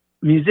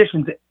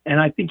musicians.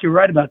 And I think you're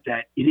right about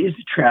that. It is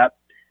a trap.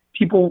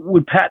 People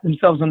would pat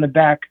themselves on the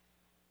back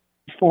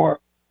for,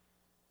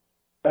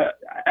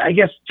 I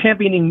guess,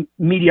 championing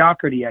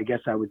mediocrity, I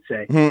guess I would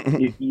say.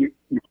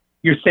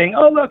 You're saying,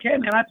 oh, look, hey,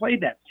 man, I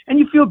played that. And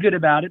you feel good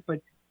about it,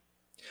 but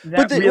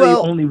that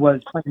only was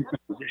playing some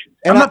positions.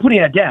 I'm not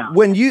putting that down.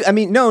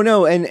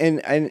 No,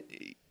 and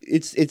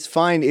it's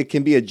fine. It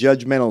can be a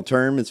judgmental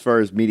term as far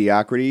as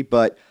mediocrity,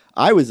 but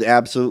I was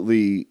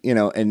absolutely,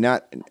 and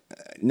not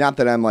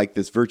that I'm like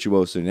this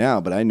virtuoso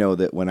now, but I know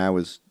that when I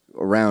was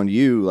around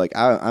you, like,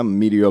 I'm a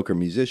mediocre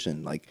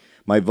musician. Like,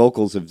 my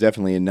vocals have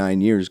definitely in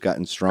 9 years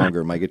gotten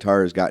stronger. My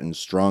guitar has gotten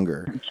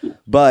stronger.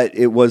 But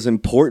it was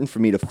important for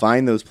me to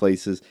find those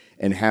places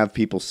and have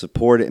people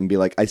support it and be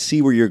like, I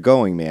see where you're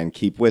going, man.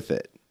 Keep with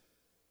it.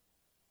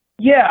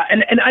 Yeah,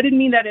 and I didn't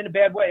mean that in a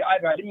bad way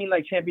either. I didn't mean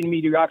like championing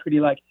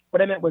mediocrity. Like,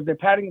 what I meant was they're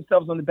patting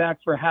themselves on the back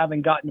for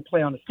having gotten to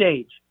play on a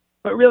stage.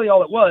 But really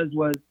all it was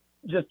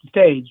just a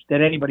stage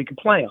that anybody could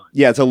play on.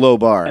 Yeah, it's a low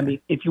bar. I mean,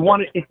 if you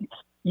want to,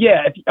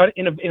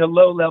 in a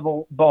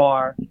low-level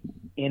bar,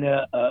 in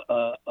a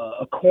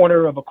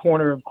corner of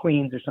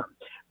Queens or something.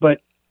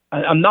 But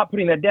I'm not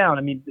putting that down.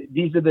 I mean,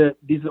 these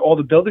are all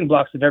the building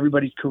blocks of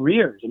everybody's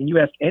careers. I mean, you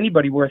ask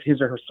anybody worth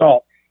his or her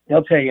salt,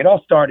 they'll tell you it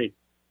all started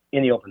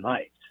in the open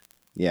mics.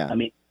 Yeah. I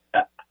mean,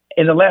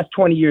 in the last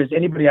 20 years,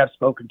 anybody I've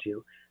spoken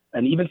to,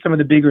 and even some of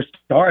the bigger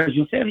stars,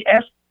 you'll say,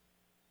 ask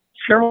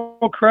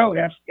Sheryl Crow,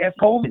 ask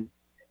Coleman.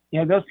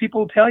 Those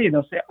people will tell you,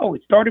 they'll say, oh,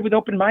 it started with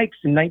open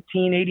mics in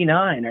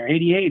 1989 or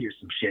 88 or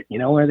some shit,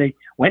 where they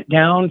went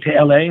down to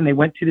LA and they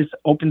went to this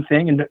open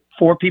thing and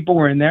 4 people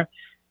were in there.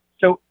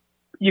 So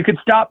you could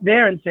stop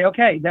there and say,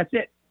 okay, that's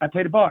it. I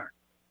played a bar.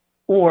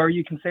 Or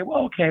you can say,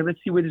 well, okay, let's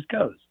see where this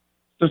goes.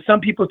 So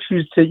some people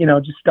choose to,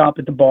 just stop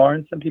at the bar,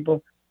 and some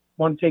people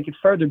want to take it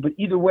further. But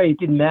either way, it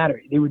didn't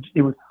matter. They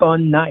were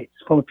fun nights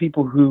full of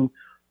people who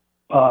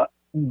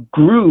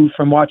grew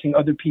from watching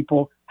other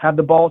people have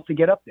the balls to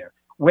get up there.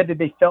 Whether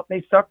they felt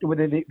they sucked or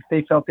whether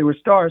they felt they were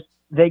stars,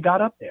 they got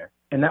up there.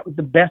 And that was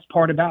the best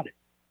part about it.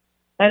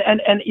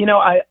 And you know,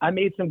 I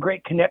made some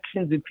great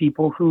connections with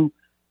people who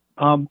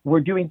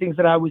were doing things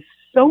that I was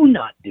so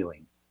not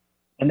doing.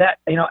 And that,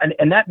 you know,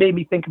 and that made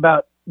me think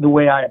about the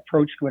way I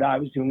approached what I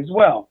was doing as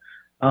well.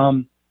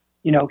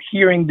 You know,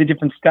 hearing the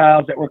different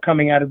styles that were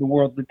coming out of the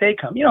world that they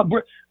come. You know,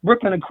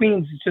 Brooklyn and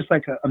Queens is just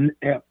like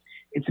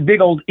it's a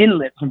big old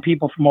inlet from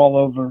people from all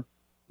over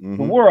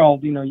the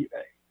world. You know,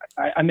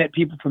 I met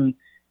people from,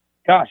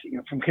 gosh, you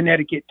know, from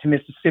Connecticut to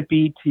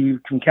Mississippi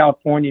from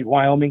California to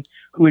Wyoming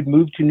who had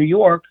moved to New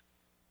York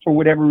for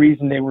whatever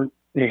reason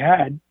they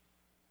had.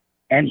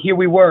 And here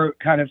we were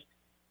kind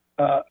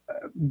of,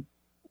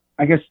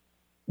 I guess,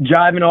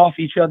 jiving off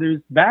each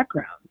other's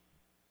background.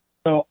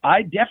 So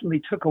I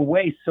definitely took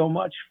away so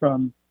much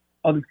from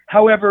others,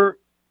 however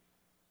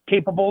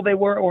capable they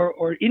were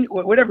or in,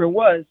 whatever it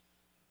was,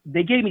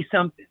 they gave me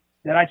something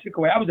that I took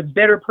away. I was a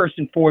better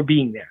person for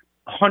being there,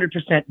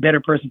 100% better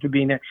person for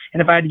being there.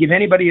 And if I had to give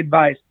anybody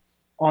advice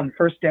on the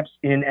first steps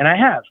in, and I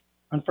have,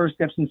 on first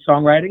steps in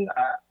songwriting,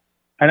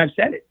 and I've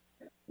said it,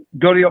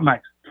 go to the open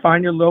mics,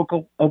 find your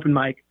local open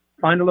mic,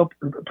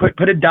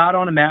 put a dot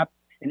on a map,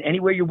 and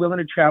anywhere you're willing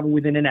to travel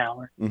within an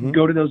hour,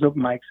 go to those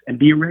open mics and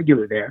be a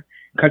regular there,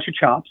 cut your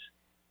chops,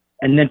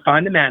 and then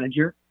find the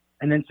manager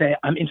and then say,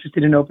 I'm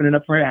interested in opening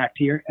up for an act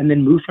here, and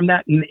then move from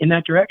that in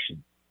that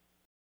direction.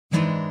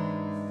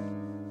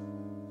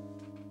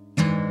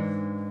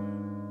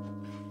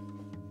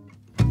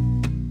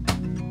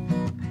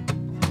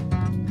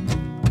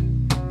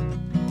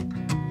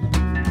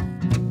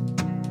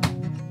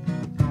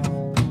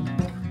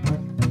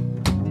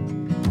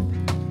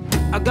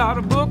 I got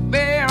a book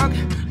bag,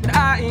 but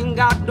I ain't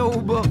got no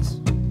books.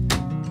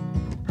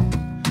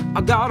 I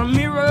got a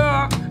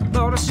mirror,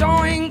 but I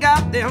sure ain't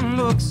got them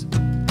looks.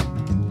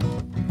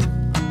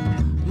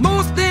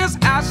 Most things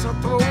I shall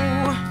throw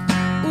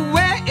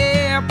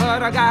away,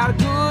 but I got a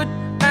good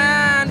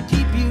mind to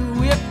keep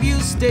you if you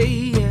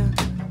stay.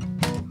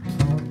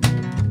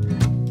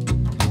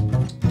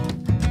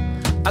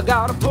 I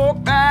got a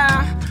pork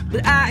pie,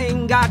 but I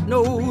ain't got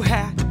no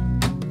hat.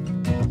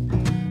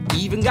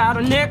 Even got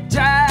a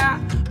necktie,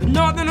 but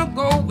nothing to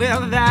go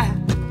with that.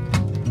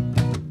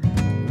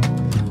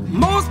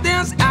 Most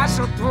things I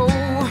shall throw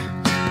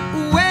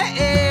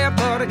away,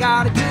 but I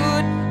got a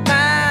good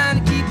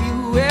mind to keep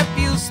you if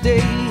you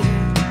stay.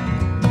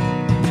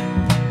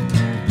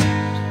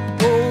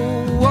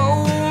 Oh,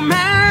 oh,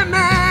 man,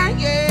 man,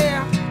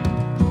 yeah.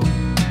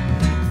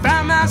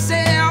 Found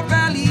myself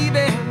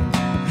believing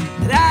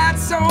that I had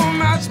so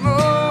much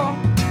more.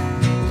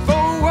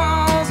 4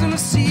 walls and a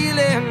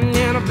ceiling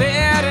and a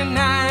bed at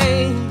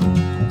night.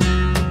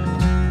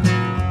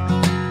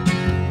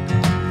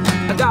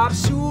 I got a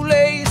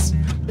shoelace,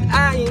 but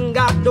I ain't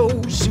got no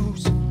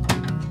shoes.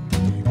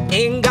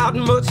 Ain't got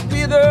much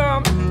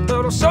rhythm,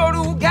 but I sure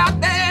do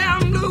got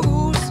them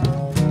blues.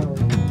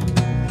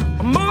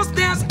 Most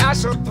things I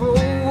shall throw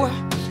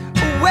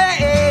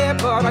away,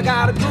 but I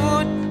got a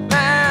good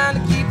mind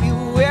to keep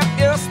you if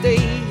you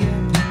stay.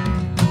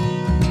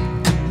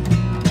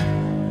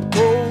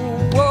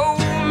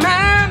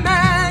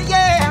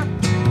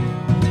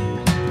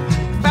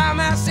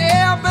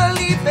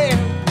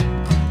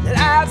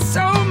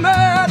 So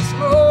much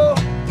more,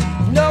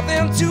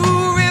 nothing to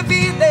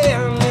reveal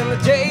them in the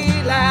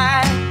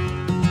daylight.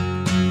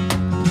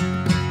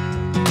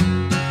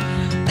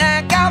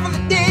 Thank God for the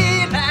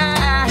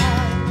daylight.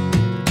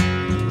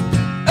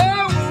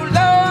 Oh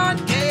Lord,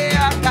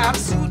 yeah, I got a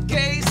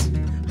suitcase,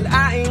 but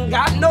I ain't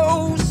got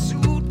no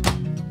suit.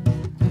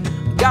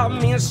 Got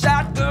me a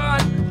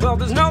shotgun, but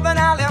there's nothing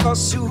I'll ever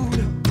shoot.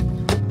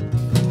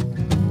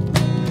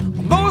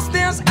 Most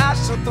things I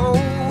shall throw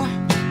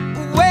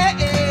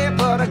away,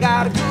 but I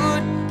got a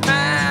good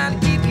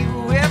mind to keep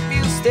you if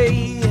you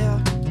stay.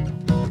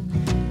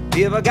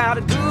 If I got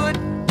a good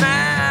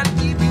mind to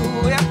keep you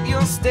if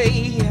you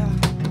stay.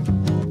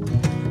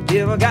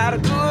 If I got a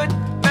good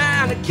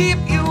mind to keep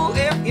you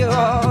if you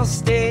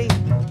stay.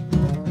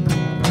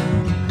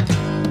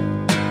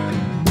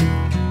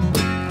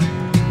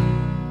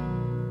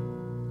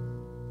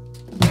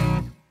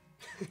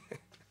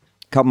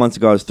 A couple months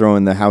ago, I was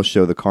throwing the house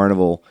show, the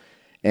Carnival,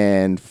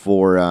 and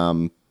for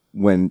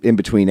when in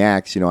between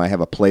acts, you know, I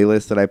have a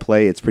playlist that I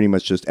play. It's pretty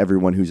much just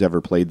everyone who's ever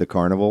played the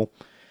Carnival.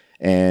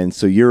 And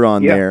so you're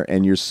on there,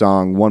 and your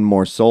song "One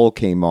More Soul"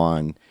 came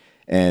on,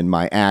 and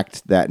my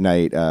act that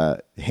night,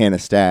 Hannah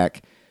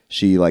Stack,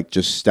 she like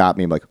just stopped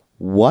me. I'm like,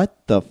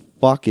 "What the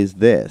fuck is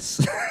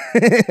this?"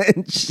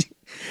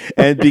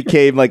 and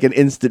became like an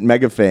instant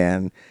mega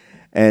fan.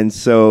 And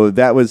so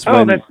that was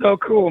when, that's so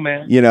cool,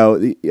 man. You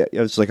know, I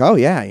was like, oh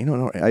yeah, you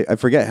know, I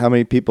forget how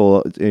many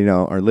people, you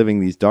know, are living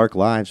these dark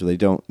lives where they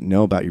don't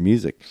know about your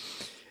music.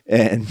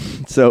 And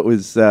so it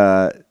was,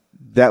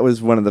 that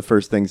was one of the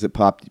first things that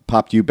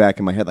popped you back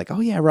in my head, like, oh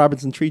yeah,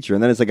 Robinson Treacher.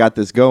 And then as I got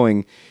this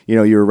going, you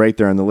know, you were right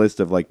there on the list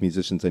of like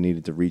musicians I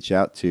needed to reach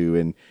out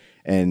to.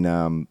 And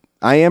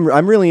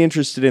I'm really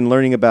interested in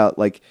learning about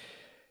like,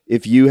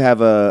 if you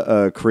have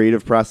a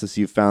creative process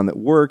you've found that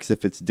works,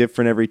 if it's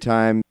different every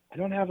time. I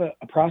don't have a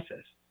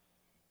process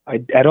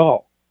at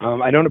all.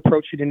 I don't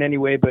approach it in any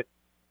way but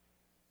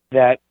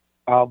that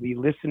I'll be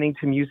listening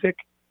to music,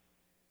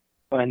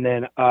 and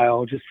then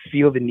I'll just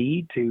feel the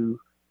need to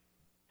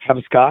have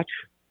a scotch,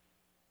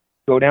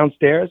 go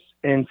downstairs,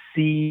 and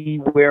see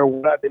where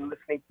what I've been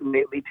listening to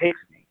lately takes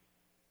me.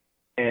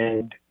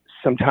 And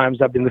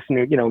sometimes I've been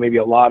listening to, maybe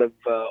a lot of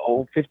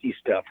old 50s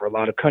stuff or a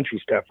lot of country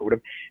stuff or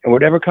whatever. And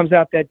whatever comes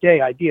out that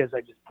day, ideas,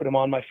 I just put them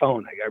on my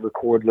phone. I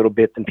record little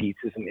bits and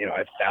pieces, and, I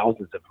have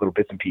thousands of little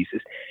bits and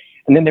pieces.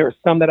 And then there are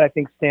some that I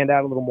think stand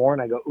out a little more,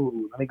 and I go,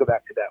 ooh, let me go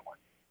back to that one.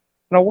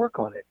 And I'll work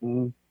on it.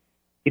 And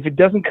if it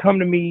doesn't come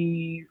to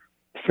me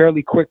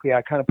fairly quickly,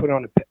 I kind of put it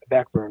on the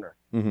back burner.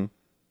 Mm-hmm.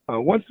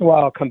 Once in a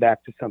while, I'll come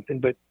back to something,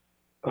 but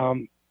for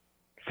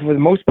the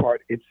most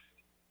part, it's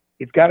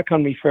got to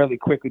come to me fairly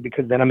quickly,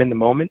 because then I'm in the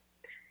moment.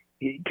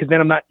 Because then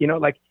I'm not,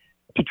 like,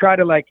 to try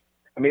to, like,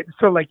 it's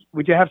sort of like,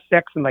 would you have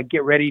sex and, like,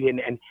 get ready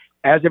and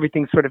as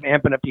everything's sort of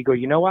amping up, you go,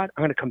 you know what?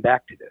 I'm going to come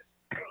back to this.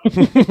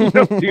 You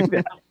don't do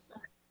that.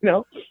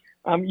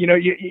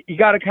 You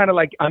got to kind of,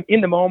 like, I'm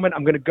in the moment.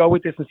 I'm going to go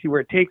with this and see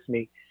where it takes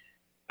me.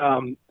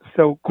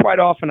 So quite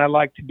often I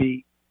like to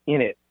be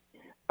in it.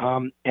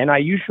 And I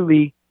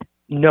usually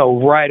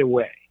know right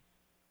away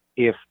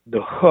if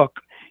the hook,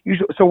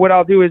 so what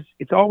I'll do is,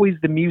 it's always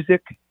the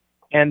music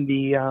and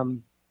the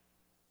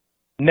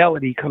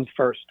melody comes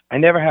first. I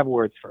never have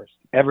words first.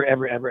 Ever.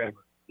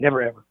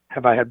 Never, ever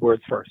have I had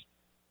words first.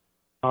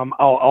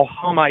 I'll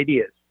hum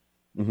ideas.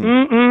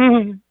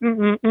 Mm-hmm.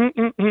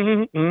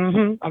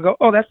 I'll go,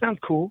 oh, that sounds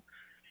cool.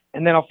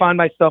 And then I'll find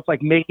myself,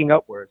 like, making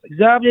up words. Like,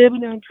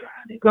 trying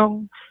to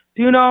go,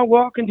 do not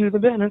walk into the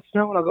bed and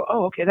snow. And I'll go,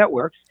 oh, okay, that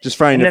works. Just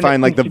trying to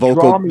find, like, the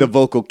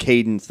vocal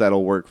cadence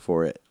that'll work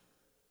for it.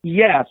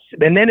 Yes.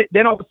 And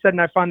then all of a sudden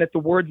I find that the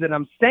words that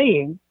I'm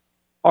saying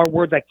are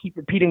words I keep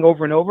repeating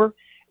over and over.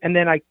 And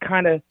then I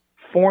kind of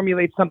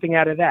formulate something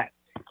out of that.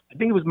 I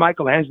think it was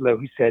Michelangelo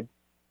who said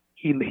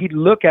he'd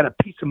look at a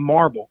piece of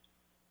marble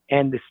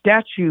and the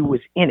statue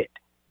was in it.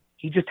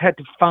 He just had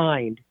to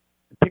find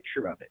a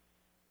picture of it.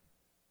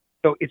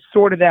 So it's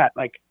sort of that,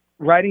 like,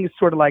 writing is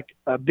sort of like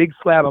a big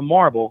slab of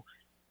marble.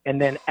 And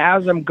then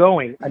as I'm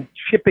going, I'm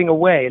chipping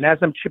away. And as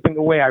I'm chipping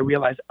away, I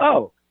realize,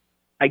 oh,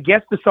 I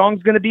guess the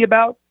song's going to be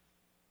about,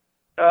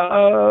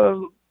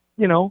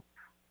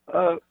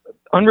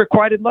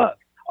 unrequited love.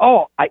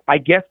 Oh, I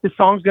guess the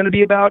song's going to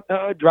be about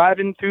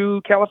driving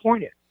through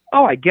California.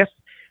 Oh, I guess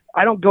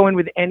I don't go in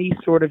with any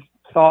sort of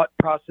thought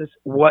process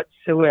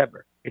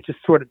whatsoever. It's just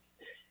sort of,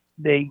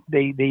 they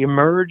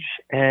emerge.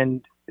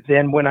 And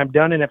then when I'm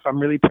done, and if I'm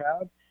really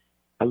proud,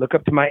 I look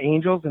up to my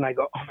angels and I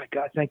go, oh my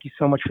God, thank you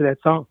so much for that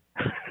song.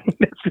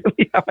 That's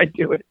really how I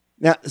do it.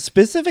 Now,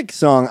 specific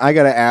song, I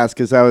got to ask,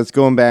 because I was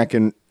going back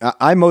and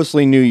I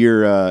mostly knew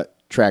your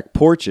track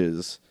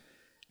Porches.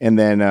 And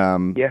then,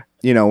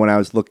 when I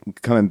was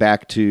coming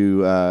back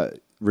to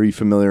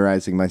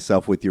refamiliarizing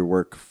myself with your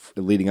work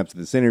leading up to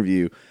this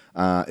interview,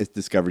 it's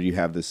discovered you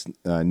have this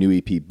new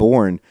EP,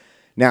 Born.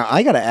 Now,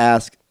 I got to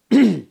ask,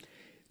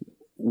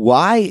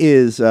 why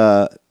is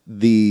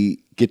the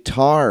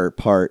guitar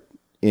part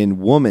in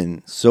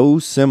Woman so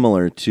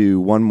similar to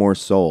One More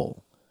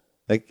Soul?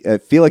 Like, I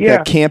feel like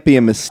that can't be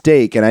a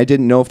mistake, and I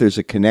didn't know if there's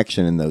a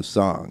connection in those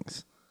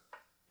songs.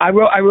 I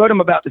wrote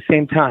them about the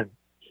same time.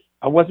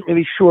 I wasn't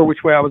really sure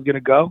which way I was going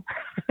to go.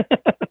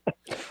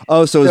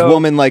 Oh, so is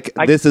Woman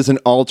this is an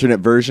alternate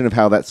version of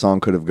how that song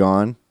could have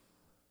gone?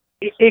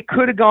 It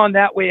could have gone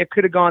that way. It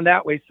could have gone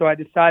that way. So I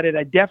decided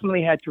I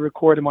definitely had to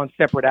record them on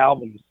separate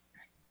albums.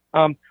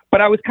 But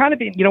I was kind of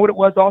what it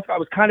was also? I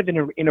was kind of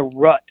in a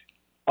rut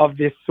of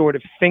this sort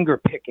of finger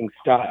picking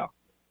style.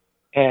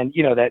 And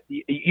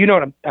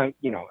what I'm,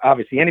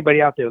 obviously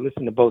anybody out there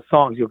listening to both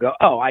songs, you'll go,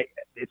 oh,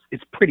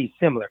 it's pretty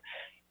similar.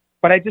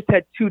 But I just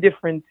had two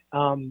different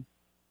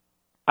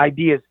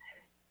ideas.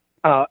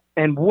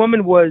 And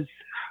Woman was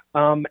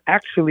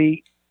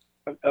actually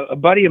a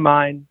buddy of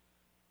mine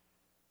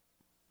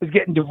was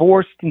getting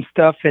divorced and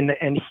stuff, and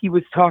he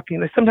was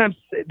talking. Sometimes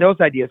those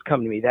ideas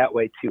come to me that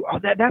way too. Oh,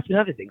 that's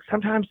another thing.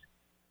 Sometimes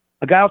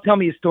a guy will tell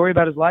me a story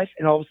about his life,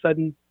 and all of a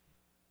sudden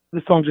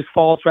the song just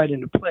falls right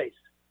into place.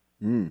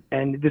 Mm.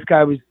 And this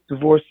guy was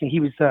divorced, and he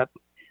was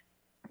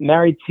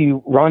married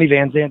to Ronnie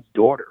Van Zant's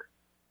daughter.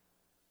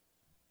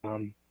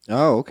 Oh,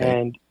 okay.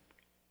 And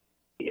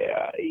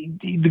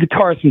the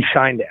guitarist from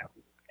Shinedown,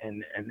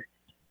 and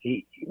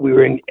we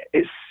were in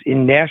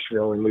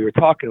Nashville, and we were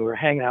talking. We were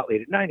hanging out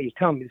late at night. He was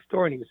telling me the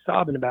story, and he was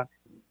sobbing about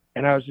it.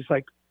 And I was just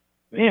like,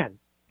 man,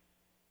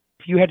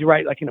 if you had to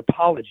write like an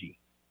apology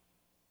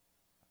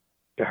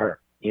to her,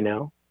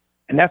 and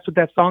that's what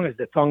that song is.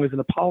 That song is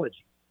an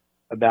apology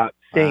about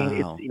saying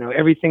it's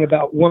everything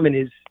about Woman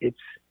is it's.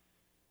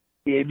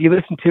 If you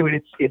listen to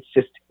it, it's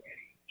just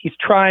he's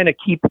trying to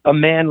keep a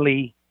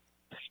manly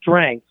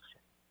strength,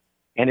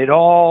 and it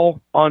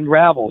all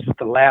unravels with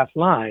the last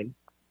line.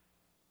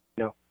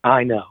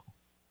 I know.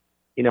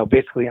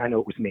 Basically, I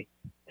know it was me.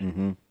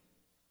 Mm-hmm.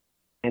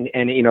 And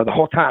the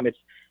whole time it's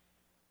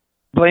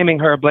blaming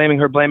her.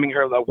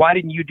 Like, why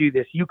didn't you do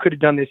this? You could have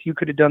done this. You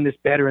could have done this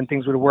better, and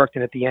things would have worked.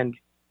 And at the end,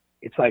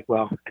 it's like,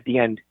 well, at the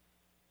end,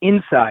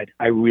 inside,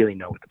 I really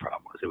know what the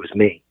problem was. It was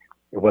me.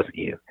 It wasn't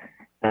you.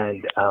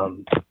 And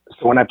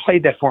so when I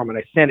played that for him and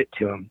I sent it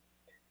to him,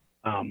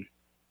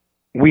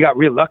 we got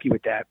real lucky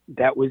with that.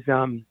 That was,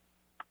 oh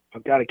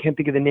God, I can't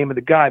think of the name of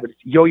the guy, but it's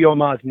Yo-Yo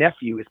Ma's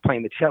nephew is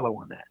playing the cello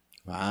on that.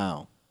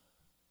 Wow.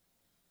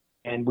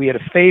 And we had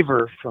a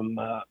favor from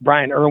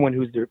Brian Irwin,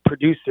 who's the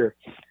producer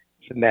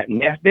from that.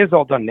 This is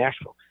all done in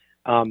Nashville.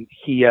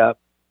 He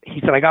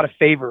said, I got a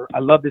favor. I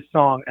love this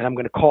song, and I'm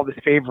going to call this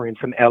favor in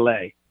from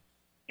L.A.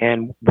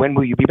 And when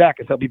will you be back?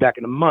 I said, I'll be back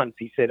in a month.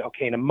 He said,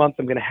 okay, in a month,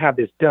 I'm going to have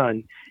this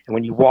done. And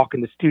when you walk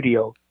in the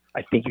studio,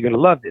 I think you're going to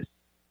love this.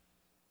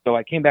 So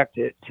I came back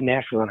to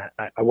Nashville, and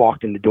I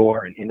walked in the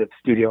door and into the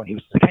studio, and he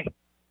was like, hey,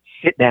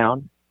 sit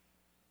down.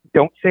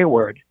 Don't say a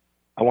word.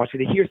 I want you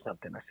to hear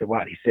something. I said,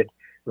 what? He said,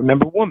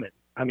 remember Woman.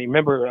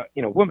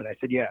 Woman. I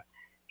said, yeah.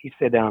 He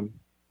said, I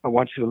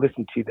want you to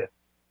listen to this.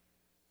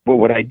 Well,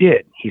 what I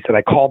did, he said,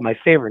 I called my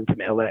favorite from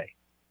L.A.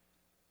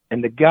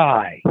 And the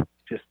guy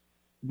just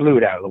blew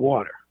it out of the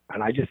water.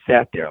 And I just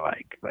sat there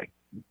like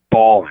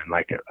bawling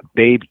like a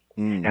baby.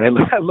 And I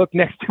looked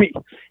next to me,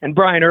 and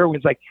Brian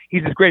Irwin's like,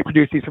 he's this great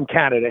producer. He's from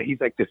Canada. He's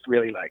like this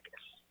really like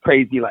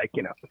crazy, like,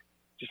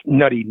 just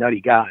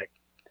nutty guy.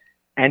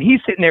 And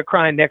he's sitting there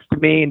crying next to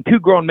me, and two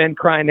grown men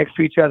crying next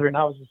to each other. And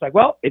I was just like,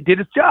 well, it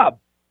did its job.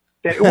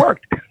 It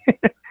worked.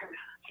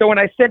 So when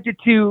I sent it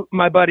to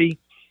my buddy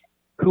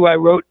who I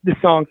wrote the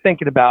song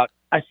thinking about,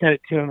 I sent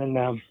it to him,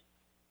 and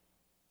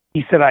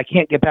he said, I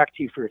can't get back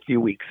to you for a few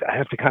weeks. I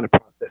have to kind of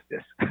process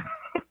this.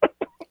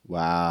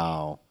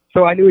 Wow.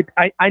 So I knew it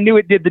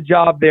did the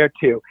job there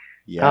too.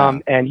 Yeah.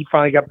 And he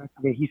finally got back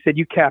to me. He said,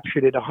 you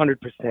captured it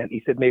 100%.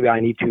 He said, maybe I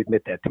need to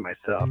admit that to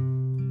myself.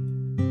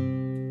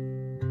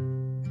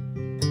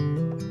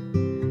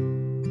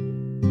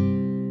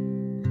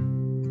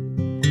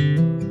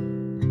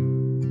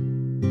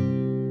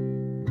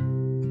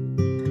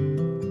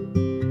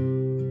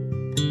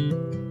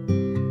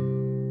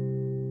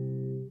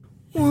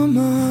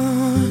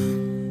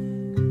 Woman,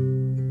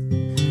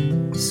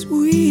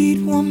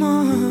 sweet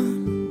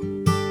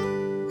woman,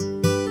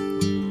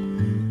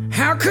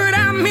 how could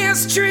I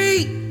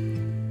mistreat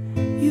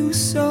you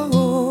so?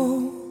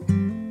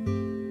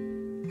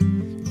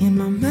 In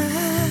my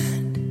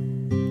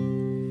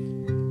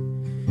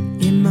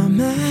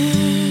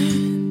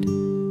mind,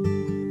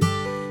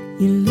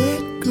 you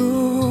let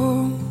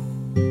go.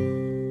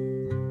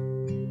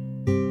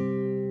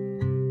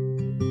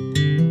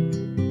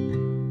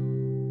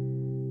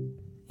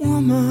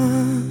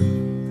 Woman,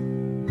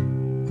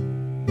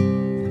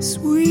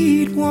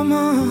 sweet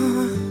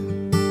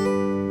woman,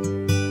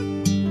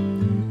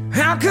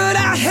 how could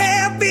I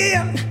have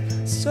been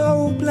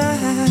so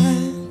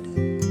blind?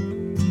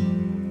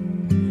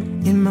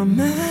 In my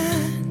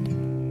mind,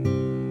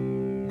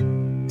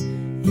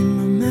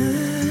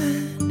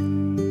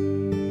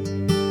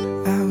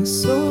 I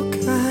was so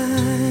kind.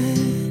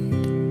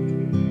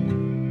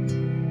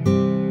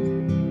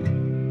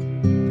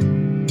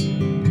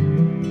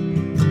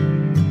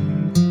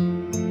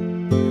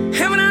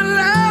 Haven't I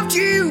loved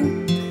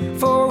you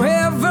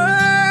forever?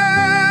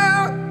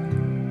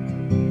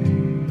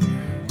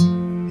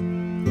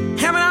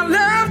 Haven't I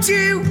loved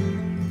you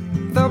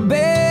the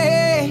best?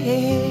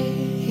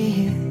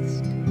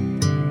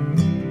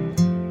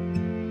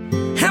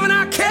 Haven't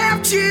I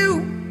kept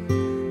you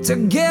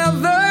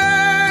together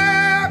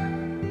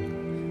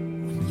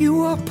when you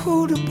were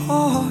pulled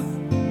apart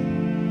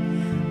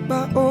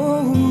by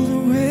all the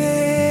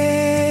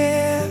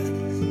rest?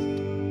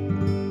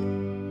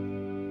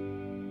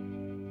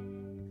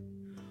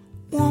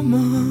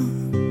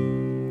 Woman,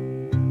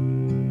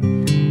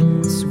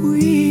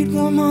 sweet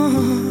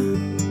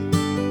woman,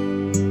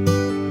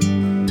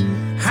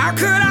 how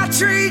could I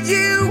treat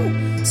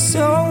you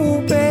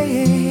so bad?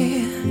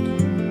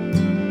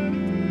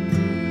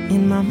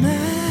 In my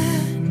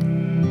mind,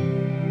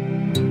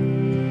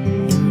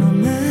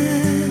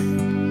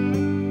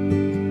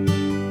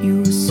 you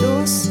were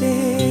so sad.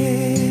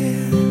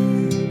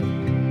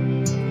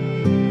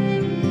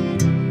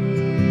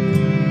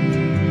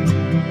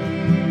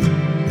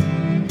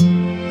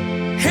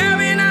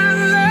 Haven't I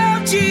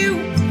loved you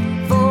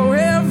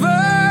forever?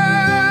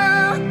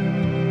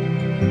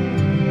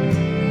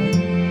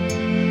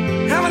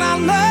 Haven't I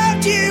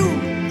loved you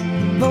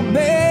the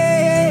best?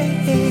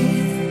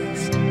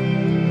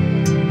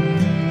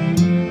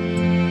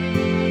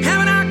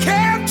 Haven't I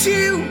kept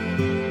you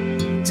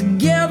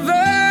together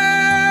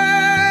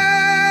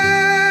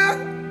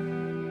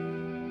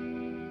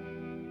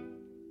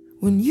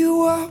when you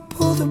were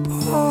pulled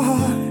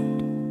apart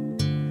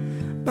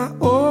by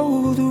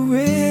all the rest?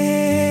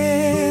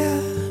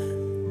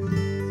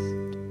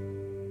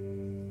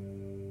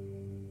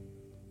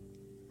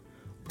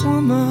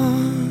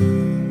 Woman,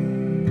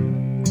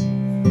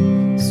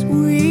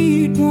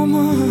 sweet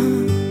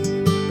woman,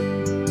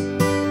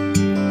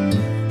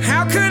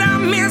 how could I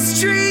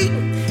mistreat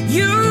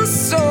you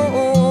so?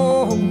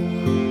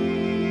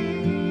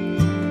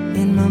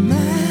 In my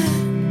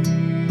mind,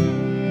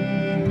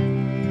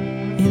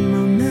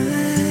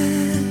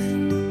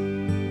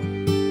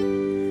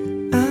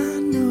 I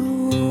know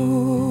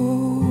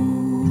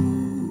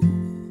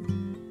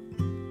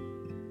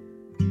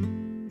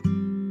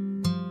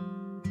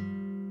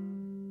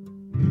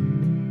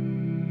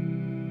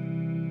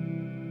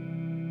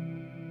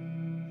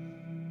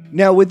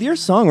Now, with your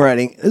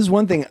songwriting, this is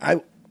one thing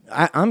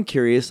I'm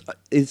curious.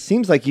 It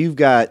seems like you've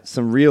got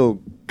some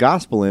real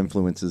gospel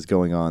influences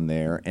going on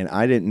there, and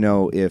I didn't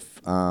know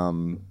if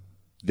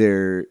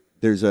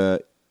there's a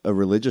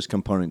religious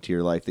component to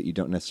your life that you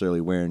don't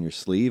necessarily wear in your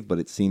sleeve, but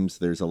it seems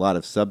there's a lot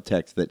of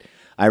subtext that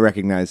I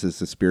recognize as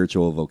the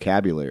spiritual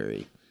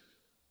vocabulary.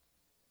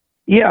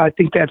 Yeah, I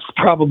think that's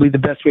probably the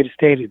best way to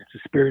state it. It's a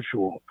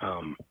spiritual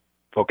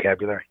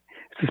vocabulary.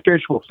 It's a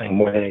spiritual thing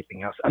more than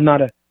anything else. I'm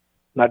not a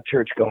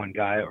church-going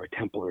guy or a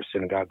temple or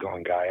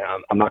synagogue-going guy.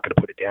 I'm not going to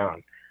put it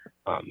down.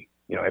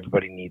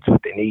 Everybody needs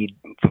what they need.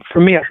 For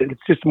me, I think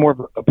it's just more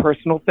of a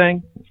personal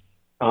thing.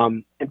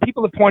 And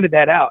people have pointed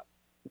that out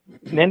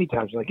many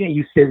times. Like, hey,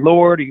 you say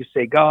Lord, or you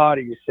say God,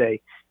 or you say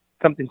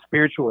something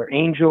spiritual, or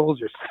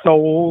angels, or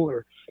soul,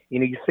 or,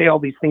 you say all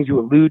these things, you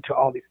allude to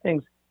all these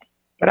things.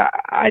 But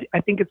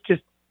I think it's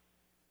just,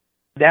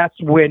 that's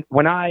when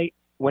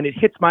it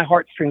hits my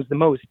heartstrings the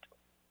most,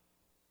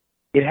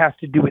 it has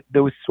to do with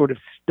those sort of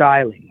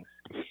stylings.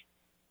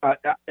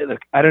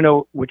 Look, I don't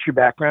know what your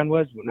background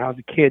was. When I was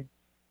a kid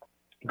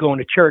going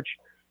to church,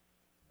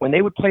 when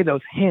they would play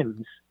those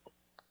hymns,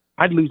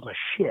 I'd lose my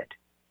shit.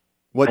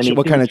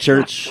 What kind of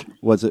church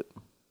was it?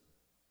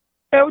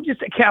 It was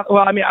just a Catholic.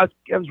 Well, I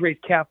was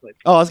raised Catholic.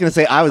 Oh, I was going to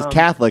say I was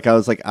Catholic. I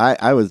was like,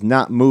 I was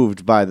not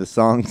moved by the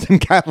songs in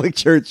Catholic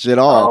church at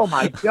all. Oh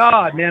my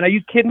God, man. Are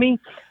you kidding me?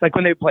 Like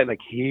when they play like,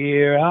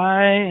 here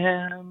I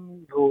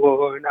am,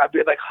 Lord, I'd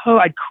be like, oh,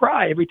 I'd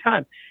cry every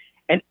time.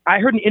 And I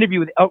heard an interview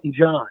with Elton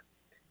John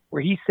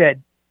where he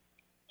said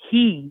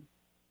he,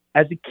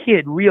 as a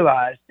kid,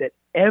 realized that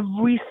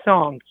every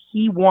song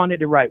he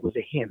wanted to write was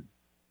a hymn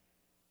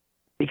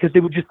because they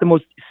were just the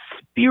most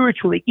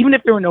spiritually, even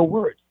if there were no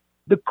words.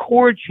 The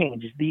chord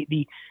changes,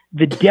 the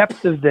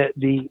depth of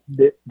the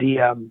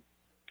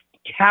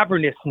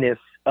cavernousness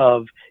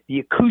of the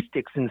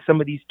acoustics in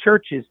some of these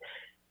churches,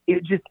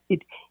 it's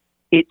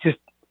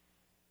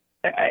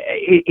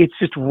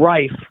just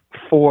rife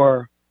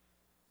for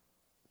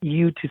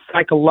you to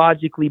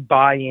psychologally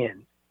buy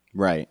in.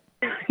 Right.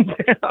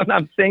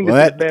 I'm saying this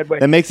in a bad way.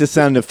 That makes it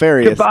sound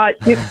nefarious. Yeah,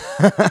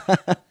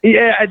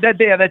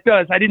 that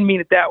does. I didn't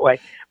mean it that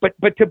way.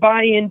 But to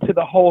buy into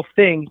the whole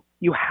thing,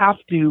 you have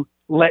to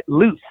let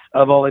loose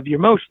of all of your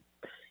emotions.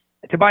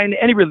 To buy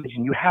into any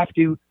religion, you have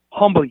to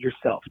humble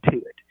yourself to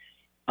it.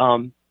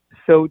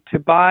 So to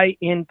buy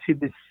into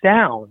the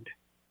sound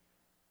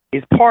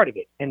is part of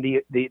it. And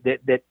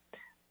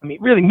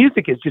really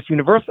music is just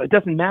universal. It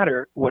doesn't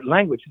matter what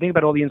language. Think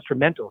about all the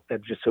instrumentals that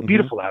are just so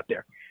beautiful out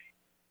there.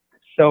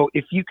 So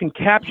if you can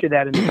capture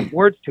that and put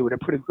words to it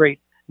and put a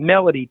great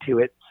melody to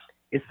it,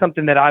 is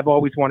something that I've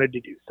always wanted to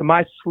do. So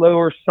my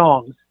slower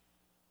songs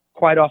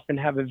quite often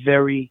have a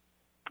very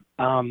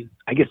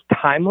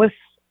timeless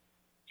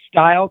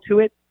style to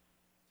it.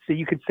 So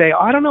you could say,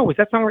 I don't know, was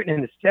that song written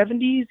in the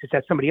 70s? Is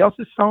that somebody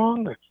else's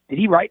song? Or did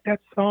he write that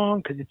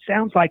song? Because it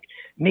sounds like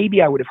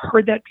maybe I would have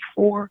heard that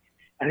before.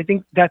 And I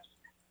think that's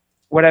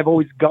what I've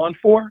always gone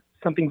for,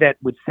 something that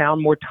would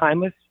sound more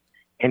timeless.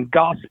 And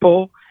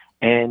gospel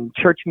and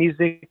church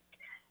music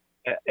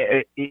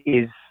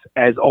is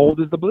as old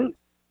as the blues.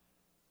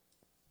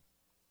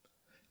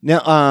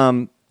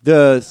 Now,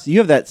 you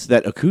have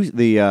that acoustic,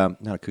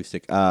 not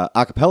acoustic,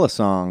 acapella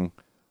song,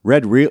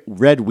 Red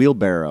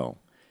Wheelbarrow.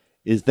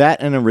 Is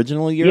that an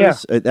original of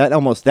yours? Yeah.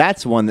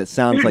 That's one that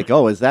sounds like,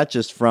 is that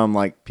just from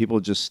like people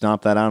just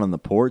stomp that out on the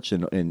porch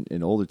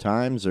in older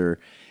times,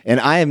 and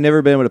I have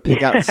never been able to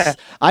pick out.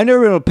 I've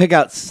never been able to pick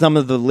out some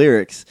of the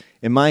lyrics.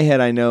 In my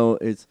head, I know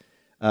it's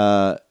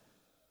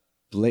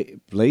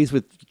blaze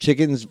with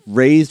chickens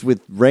raised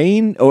with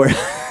rain, or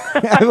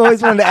I've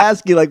always wanted to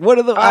ask you, like, what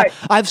are the?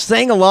 I've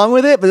sang along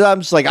with it, but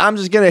I'm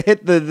just gonna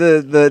hit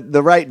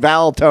the right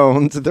vowel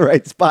tones at the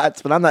right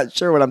spots, but I'm not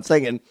sure what I'm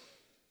singing.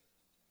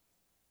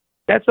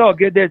 That's all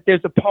good.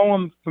 There's a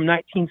poem from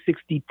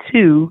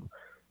 1962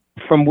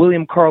 from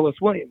William Carlos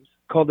Williams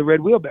called "The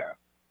Red Wheelbarrow."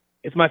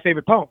 It's my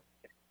favorite poem,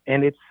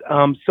 and it's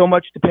so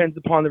much depends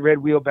upon the red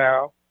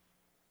wheelbarrow,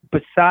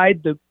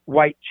 beside the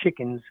white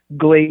chickens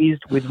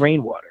glazed with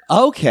rainwater.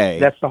 Okay,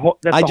 that's the whole.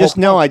 I just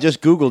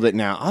Googled it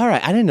now. All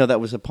right, I didn't know that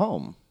was a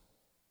poem.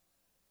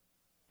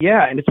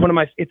 Yeah, and it's one of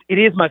my. It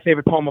is my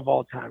favorite poem of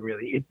all time,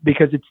 really,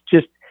 because it's.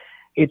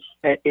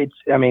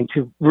 I mean,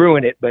 to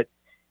ruin it, but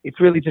it's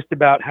really just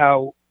about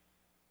how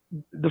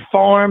the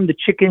farm, the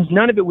chickens,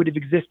 none of it would have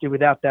existed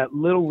without that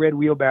little red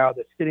wheelbarrow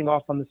that's sitting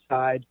off on the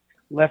side,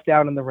 left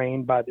out in the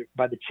rain by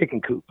the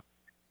chicken coop.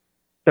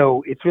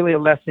 So it's really a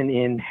lesson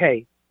in,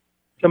 hey,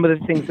 some of the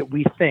things that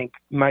we think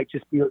might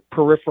just be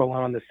peripheral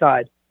on the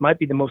side might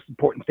be the most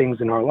important things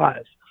in our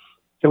lives.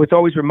 So it's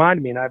always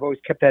reminded me, and I've always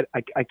kept that.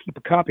 I keep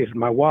a copy of it in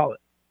my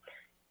wallet.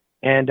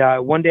 And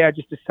one day I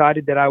just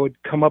decided that I would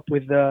come up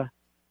with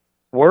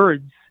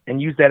words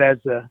and use that as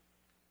a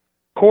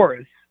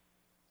chorus,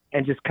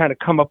 and just kind of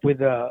come up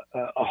with a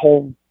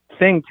whole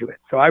thing to it.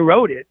 So I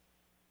wrote it,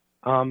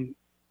 and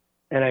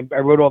I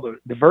wrote all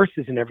the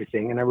verses and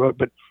everything.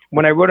 But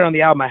when I wrote it on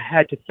the album, I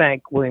had to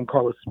thank William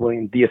Carlos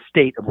Williams, the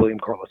estate of William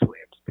Carlos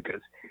Williams,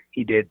 because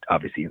he did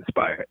obviously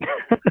inspire it.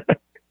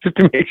 just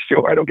to make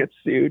sure I don't get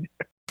sued.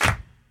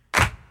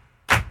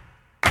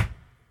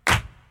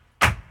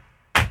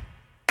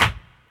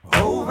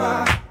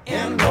 Over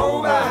and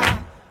over,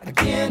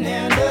 again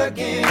and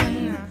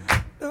again.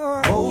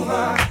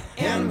 Over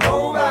and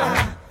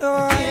over,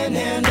 again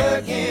and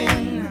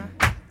again.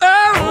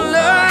 Oh,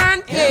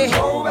 Lord, yeah.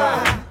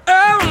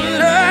 Oh,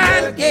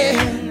 Lord,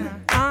 yeah.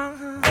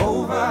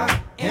 Over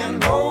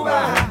and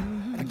over,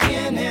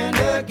 again and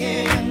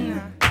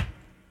again.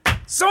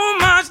 So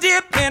much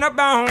depend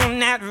upon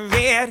that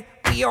red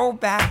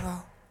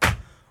wheelbarrow.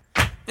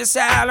 The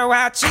sallow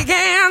out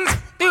chickens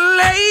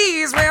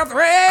glazed with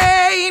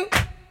rain.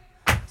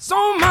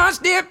 So much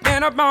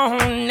depend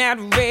upon that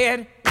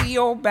red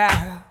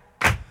wheelbarrow.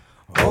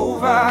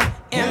 Over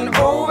and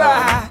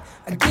over,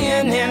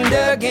 again and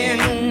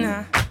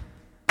again.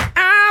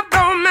 I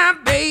bought my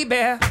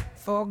baby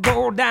for a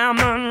gold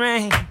diamond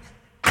ring.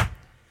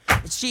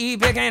 She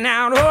picking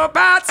out her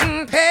pots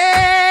and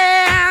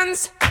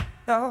pans.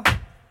 Oh,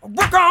 I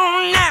work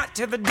on that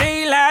till the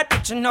daylight,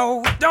 but you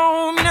know it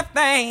don't mean a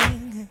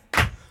thing.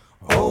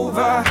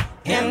 Over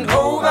and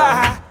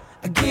over,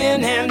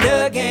 again and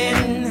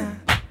again.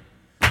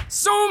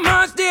 So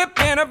much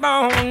depend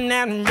upon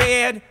that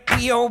red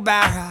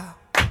wheelbarrow.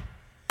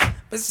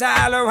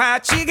 Beside the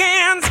white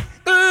chickens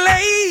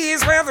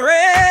glazed with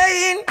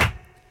rain.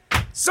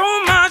 So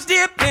much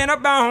depend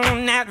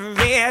upon that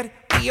red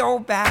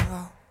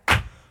wheelbarrow.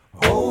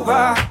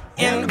 Over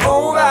and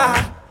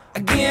over,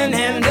 again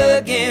and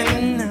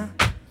again.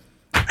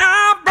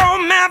 I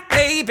brought my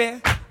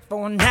baby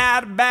for a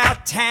night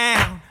about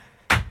town.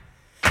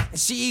 And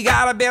she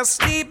got a best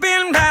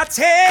sleeping by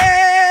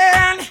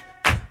 10.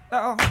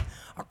 Oh,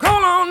 I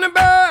call on the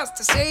bus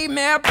to save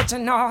me, but you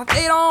know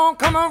they don't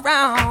come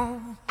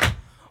around.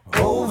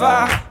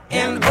 Over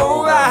and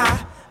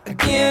over,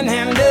 again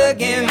and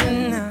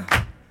again.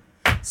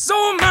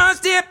 So much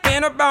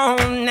depend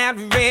upon that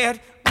red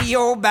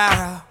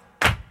wheelbarrow.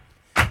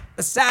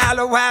 Beside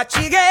the white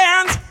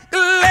chickens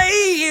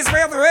glazed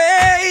with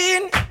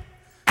rain.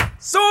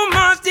 So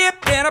much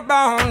depend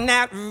upon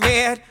that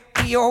red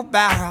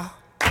wheelbarrow.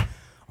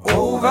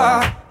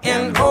 Over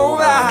and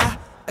over,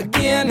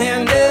 again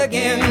and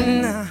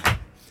again.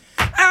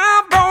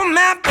 I brought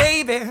my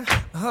baby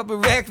her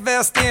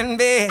breakfast in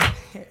bed,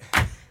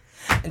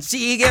 and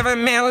she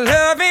giving me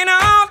loving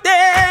all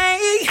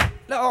day.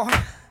 Lord,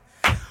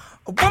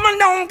 a woman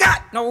don't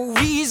got no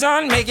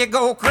reason make you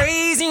go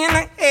crazy in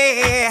the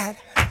head.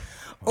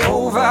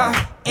 Over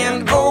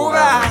and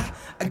over,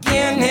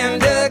 again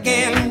and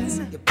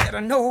again. You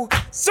better know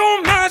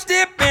so much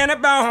depend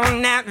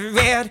upon that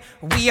red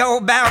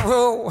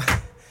wheelbarrow.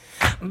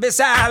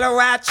 Beside the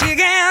white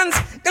chickens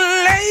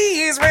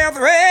glazed with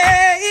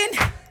rain.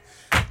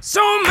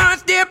 So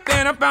much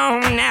depend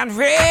upon that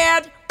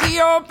red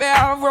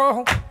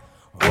wheelbarrow.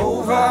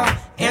 Over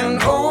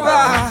and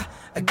over,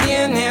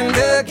 again and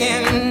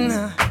again.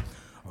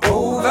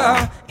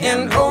 Over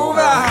and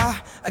over,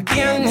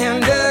 again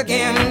and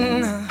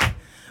again.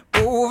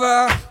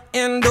 Over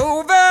and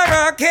over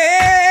again.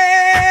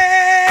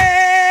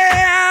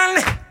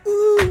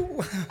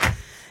 Ooh,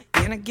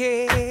 and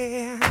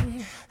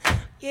again.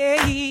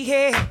 Yeah,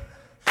 yeah.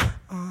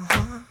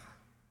 Uh-huh.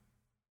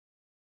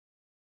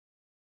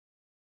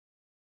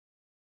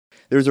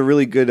 There's a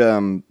really good,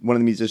 one of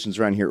the musicians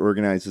around here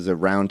organizes a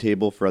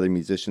roundtable for other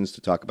musicians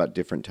to talk about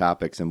different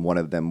topics, and one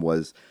of them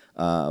was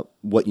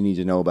what you need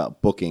to know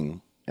about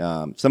booking.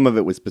 Some of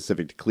it was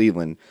specific to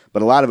Cleveland,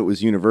 but a lot of it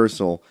was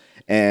universal,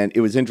 and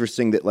it was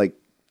interesting that, like,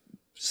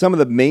 some of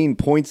the main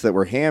points that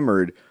were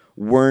hammered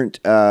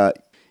weren't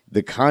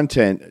the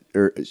content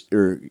or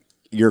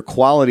your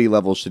quality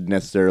level should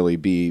necessarily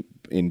be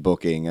in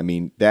booking. I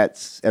mean,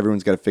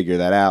 everyone's got to figure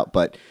that out,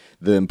 but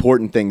the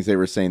important things they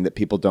were saying that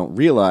people don't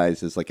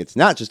realize is, like, it's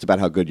not just about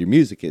how good your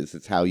music is,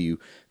 it's how you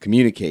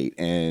communicate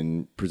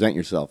and present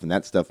yourself, and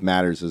that stuff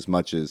matters as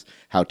much as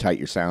how tight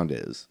your sound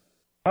is.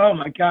 Oh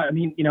my God. I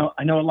mean,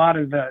 I know a lot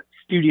of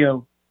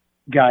studio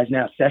guys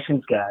now,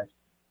 sessions guys,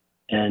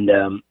 and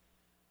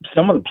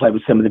some of them play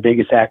with some of the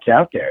biggest acts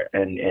out there,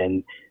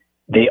 and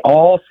they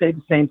all say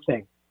the same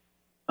thing.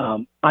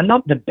 I'm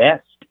not the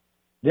best.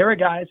 There are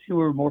guys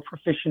who are more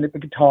proficient at the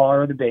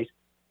guitar or the bass.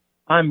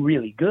 I'm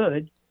really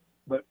good,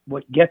 but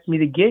what gets me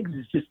the gigs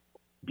is just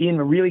being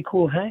a really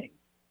cool hang.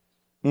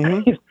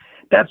 Mm-hmm.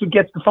 That's what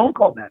gets the phone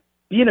call, man.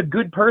 Being a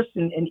good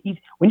person, and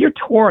when you're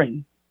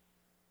touring,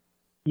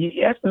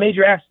 you ask the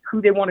major acts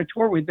who they want to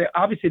tour with.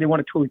 Obviously, they want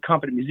to tour with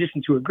competent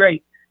musicians who are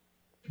great.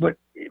 But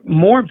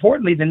more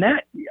importantly than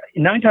that,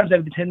 9 times out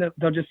of 10,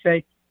 they'll just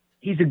say,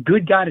 he's a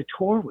good guy to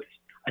tour with.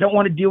 I don't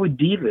want to deal with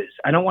divas.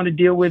 I don't want to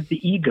deal with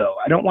the ego.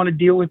 I don't want to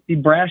deal with the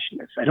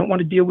brashness. I don't want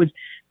to deal with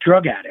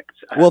drug addicts.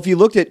 Well, if you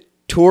looked at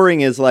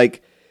touring as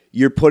like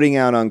you're putting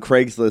out on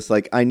Craigslist,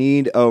 like, I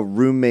need a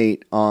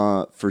roommate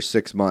for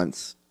 6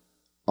 months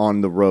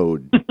on the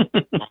road.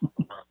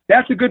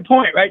 That's a good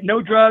point, right?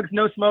 No drugs,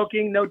 no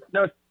smoking, no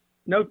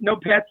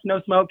pets,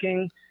 no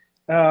smoking,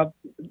 no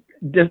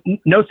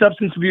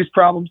substance abuse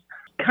problems.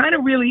 Kind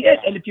of really it.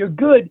 And if you're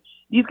good,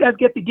 these guys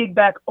get the gig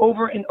back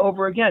over and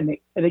over again.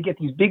 They get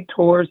these big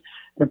tours.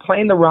 They're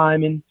playing the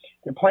Ryman.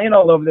 They're playing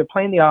all over. They're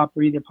playing the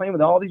Opry. They're playing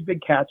with all these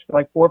big cats for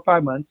like 4 or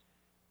 5 months.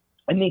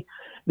 And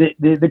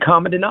the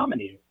common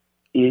denominator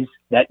is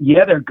that,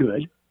 yeah, they're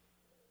good,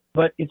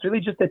 but it's really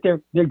just that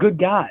they're good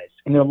guys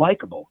and they're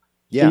likable.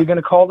 Yeah. So you're going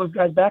to call those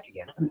guys back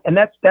again. And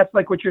that's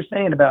like what you're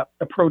saying about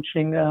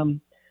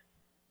approaching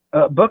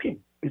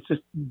booking. It's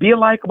just be a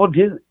likable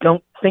dude.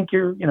 Don't think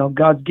you're,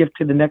 God's gift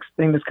to the next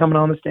thing that's coming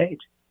on the stage.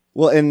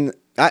 Well, and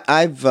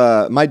I've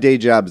my day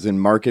job is in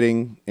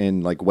marketing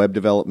and like web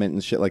development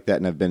and shit like that,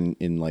 and I've been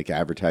in like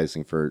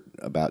advertising for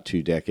about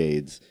 2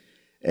 decades.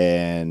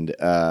 And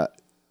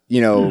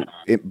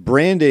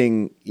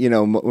branding,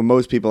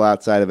 most people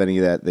outside of any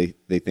of that,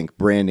 they think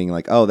branding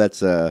like, oh,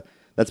 that's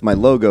my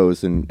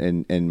logos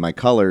and my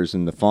colors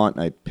and the font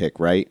I pick,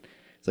 right?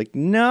 It's like,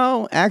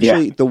 no,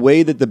 actually, the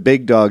way that the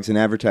big dogs in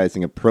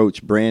advertising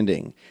approach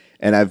branding.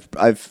 And I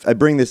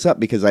bring this up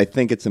because I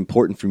think it's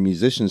important for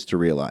musicians to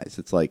realize.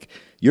 It's like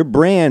your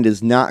brand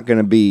is not going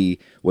to be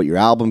what your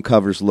album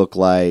covers look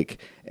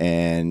like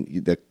and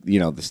the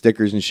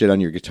stickers and shit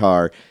on your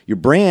guitar. Your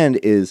brand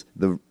is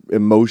the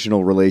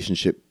emotional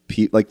relationship,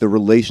 like the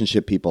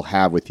relationship people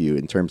have with you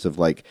in terms of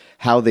like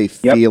how they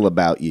feel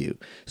about you.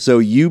 So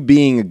you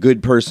being a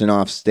good person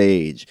off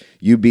stage,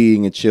 you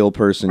being a chill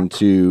person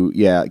to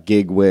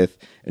gig with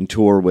and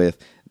tour with.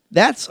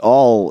 That's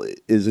all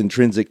is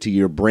intrinsic to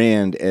your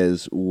brand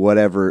as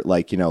whatever,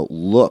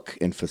 look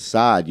and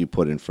facade you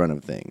put in front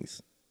of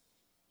things.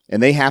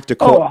 And they have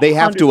to they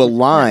have to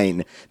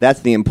align.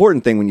 That's the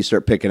important thing when you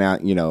start picking out,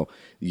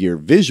 your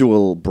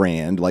visual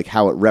brand, like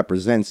how it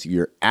represents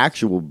your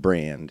actual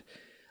brand.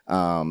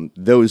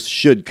 Those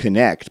should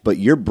connect, but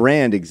your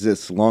brand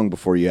exists long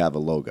before you have a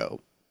logo.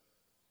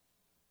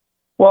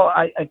 Well,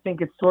 I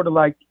think it's sort of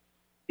like,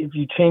 if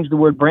you change the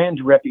word brand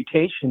to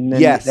reputation,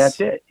 then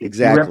that's it.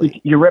 Exactly.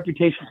 Your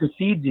reputation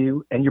precedes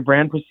you and your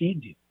brand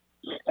precedes you.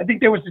 I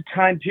think there was a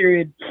time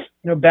period,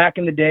 back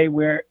in the day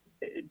where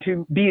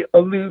to be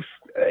aloof,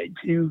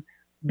 to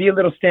be a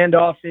little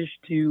standoffish,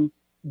 to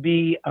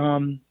be,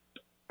 have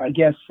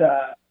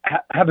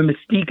a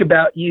mystique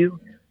about you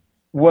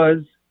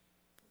was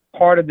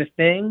part of the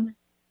thing.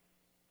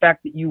 The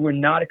fact that you were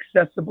not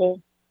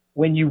accessible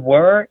when you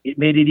were, it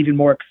made it even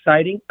more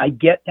exciting. I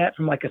get that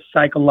from like a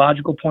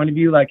psychological point of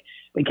view. Like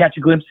they catch a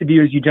glimpse of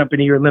you as you jump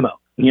into your limo.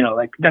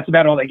 Like that's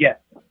about all they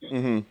get.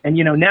 Mm-hmm.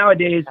 And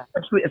nowadays,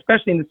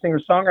 especially in the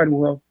singer-songwriter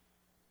world,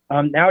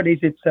 nowadays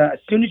it's as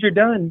soon as you're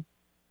done,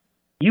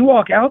 you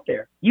walk out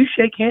there, you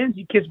shake hands,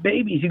 you kiss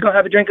babies, you go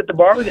have a drink at the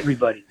bar with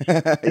everybody.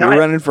 You're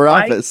running for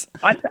office.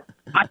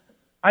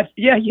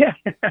 Yeah.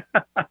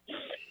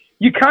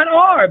 You kind of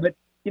are, but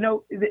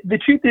the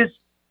truth is,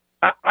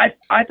 I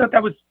thought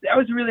that was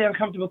a really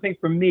uncomfortable thing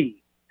for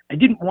me. I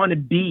didn't want to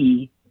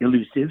be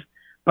elusive,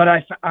 but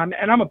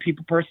I'm a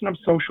people person. I'm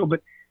social,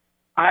 but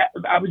I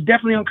was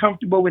definitely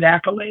uncomfortable with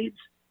accolades.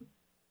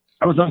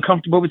 I was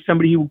uncomfortable with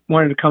somebody who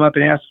wanted to come up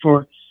and ask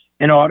for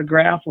an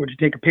autograph or to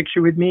take a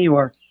picture with me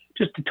or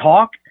just to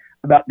talk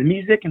about the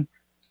music. And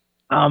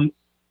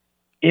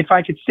if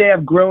I could say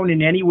I've grown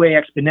in any way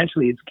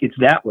exponentially, it's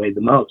that way the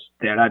most.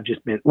 That I've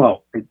just been,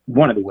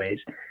 one of the ways.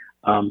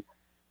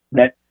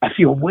 That I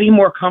feel way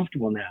more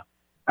comfortable now.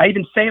 I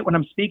even say it when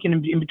I'm speaking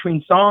in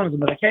between songs. I'm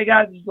like, hey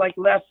guys, this is like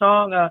the last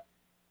song.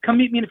 Come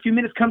meet me in a few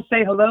minutes. Come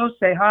say hello,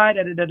 say hi,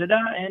 da da da da da.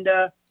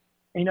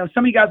 And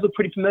some of you guys look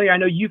pretty familiar. I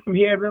know you from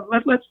here.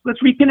 Let's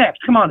reconnect.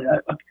 Come on,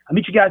 I'll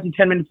meet you guys in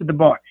 10 minutes at the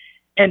bar.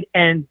 And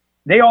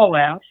they all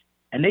laugh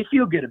and they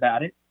feel good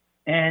about it,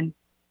 and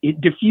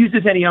it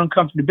diffuses any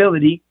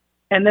uncomfortability.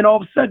 And then all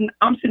of a sudden,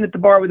 I'm sitting at the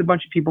bar with a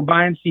bunch of people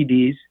buying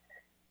CDs,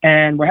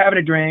 and we're having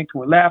a drink,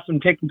 we're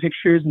laughing, taking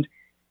pictures,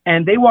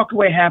 and they walk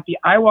away happy.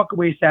 I walk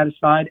away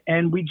satisfied,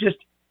 and we just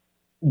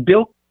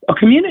built a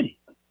community.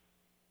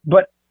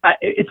 But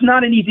it's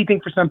not an easy thing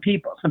for some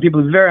people. Some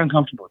people are very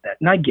uncomfortable with that,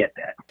 and I get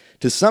that.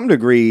 To some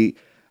degree,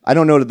 I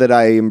don't know that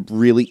I am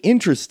really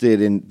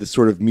interested in the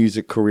sort of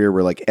music career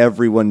where like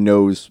everyone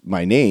knows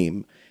my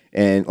name.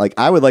 And like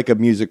I would like a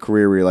music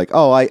career where you're like,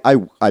 oh, I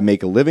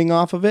make a living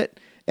off of it.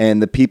 And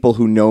the people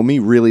who know me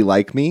really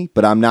like me,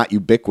 but I'm not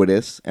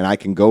ubiquitous, and I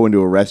can go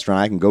into a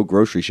restaurant, I can go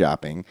grocery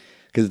shopping,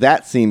 because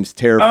that seems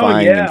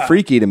terrifying and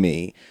freaky to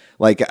me.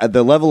 Like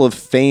the level of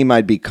fame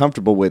I'd be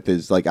comfortable with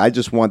is like, I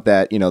just want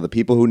that, the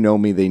people who know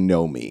me, they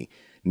know me.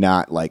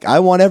 Not like, I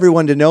want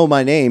everyone to know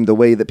my name the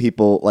way that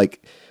people,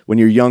 like when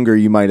you're younger,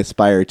 you might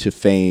aspire to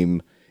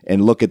fame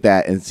and look at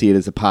that and see it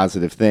as a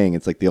positive thing.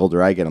 It's like the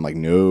older I get, I'm like,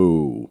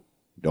 no,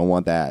 don't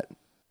want that.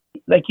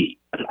 Like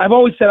I've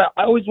always said,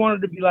 I always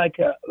wanted to be like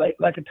a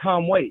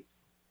Tom Waits.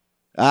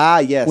 Ah,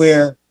 yes.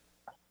 Where,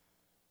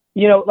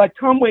 like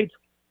Tom Waits,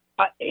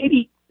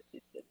 80,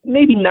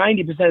 maybe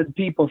 90% of the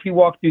people, if you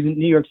walk through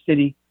New York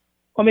City,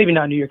 well, maybe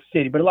not New York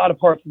City, but a lot of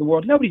parts of the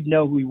world, nobody'd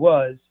know who he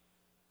was.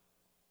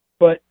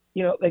 But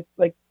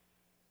like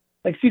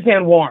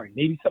Suzanne Warren,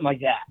 maybe something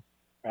like that,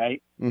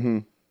 right? Mm-hmm.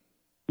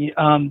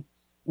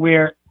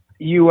 Where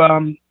you've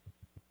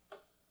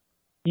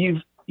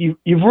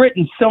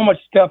written so much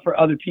stuff for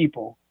other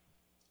people,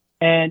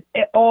 and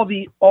all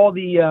the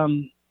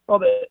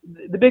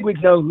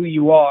bigwigs know who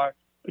you are,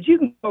 But you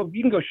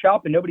can go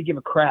shop and nobody give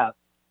a crap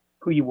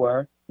who you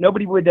were.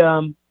 Nobody would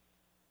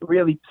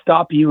really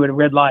stop you at a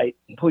red light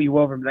and pull you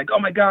over and be like, oh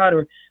my God,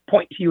 or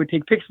point to you or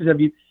take pictures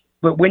of you.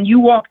 But when you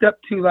walked up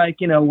to,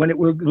 like, you know, when it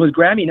was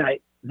Grammy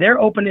night, they're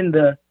opening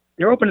the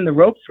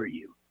ropes for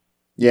you.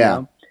 Yeah.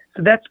 You know?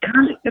 So that's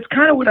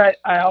kind of what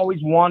I always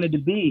wanted to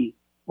be.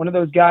 One of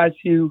those guys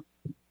who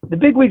the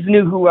bigwigs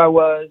knew who I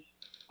was.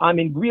 I'm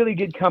in really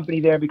good company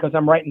there because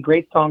I'm writing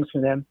great songs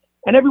for them.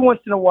 And every once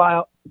in a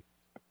while,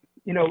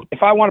 you know,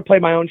 if I want to play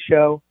my own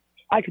show,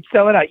 I could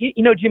sell it out.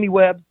 You know Jimmy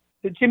Webb?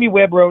 Jimmy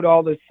Webb wrote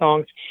all the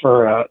songs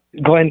for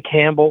Glenn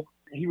Campbell.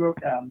 He wrote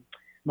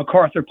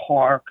MacArthur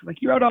Park. Like,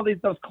 he wrote all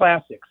those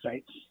classics,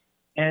 right?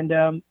 And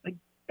like,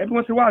 every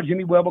once in a while,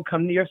 Jimmy Webb will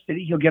come to New York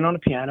City. He'll get on a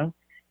piano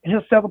and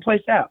he'll sell the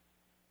place out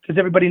because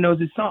everybody knows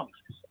his songs.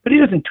 But he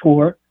doesn't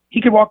tour. He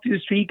could walk through the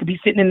street. He could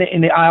be sitting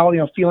in the aisle, you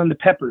know, feeling the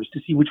peppers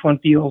to see which one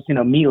feels, you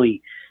know,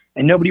 mealy,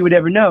 and nobody would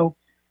ever know.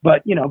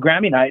 But, you know,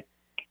 Grammy night,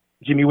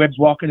 Jimmy Webb's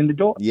walking in the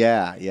door.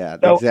 Yeah,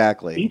 so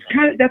exactly.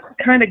 That's the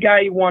kind of guy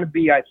you want to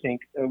be, I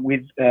think,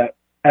 with as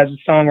a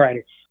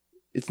songwriter.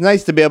 It's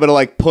nice to be able to,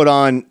 like, put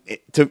on,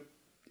 to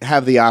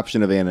have the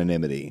option of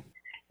anonymity.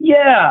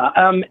 Yeah,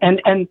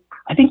 and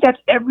I think that's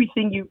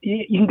everything.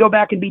 You can go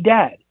back and be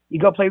dad.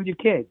 You go play with your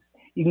kids.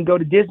 You can go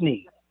to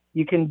Disney.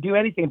 You can do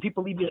anything.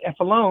 People leave you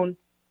F alone.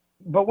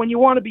 But when you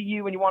want to be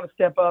you and you want to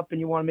step up and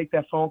you want to make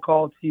that phone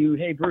call to,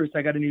 hey, Bruce,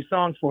 I got a new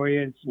song for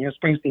you. And, you know,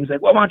 Springsteen's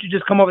like, well, why don't you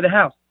just come over to the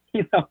house?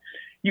 You know,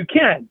 you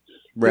can.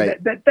 Right.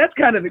 So that's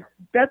kind of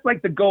that's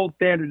like the gold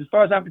standard. As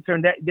far as I'm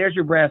concerned, there's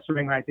your brass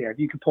ring right there. If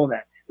you can pull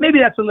that. Maybe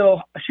that's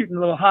shooting a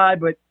little high,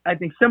 but I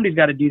think somebody's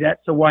got to do that.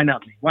 So why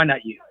not me? Why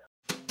not you?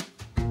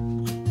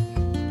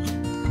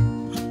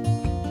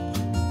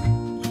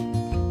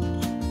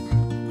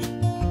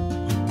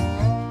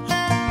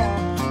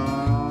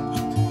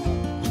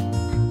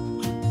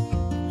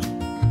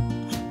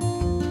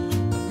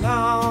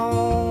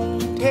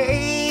 Long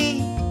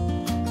day,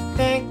 I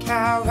think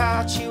I'll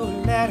write you a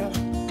letter.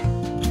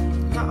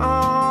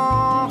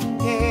 Long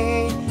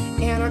day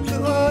and a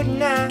good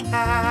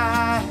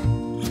night.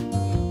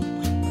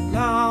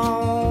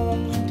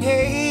 Long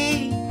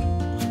day, I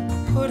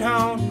put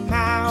on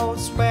my old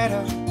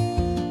sweater.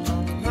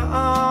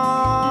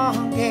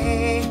 Long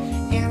day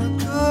and a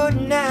good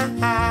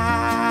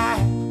night.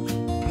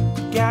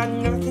 Got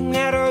nothing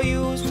that'll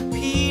use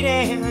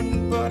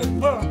repeating but a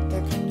book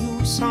that can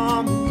use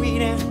some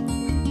reading.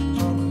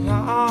 On a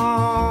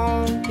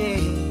long day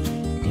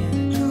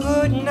and a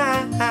good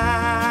night.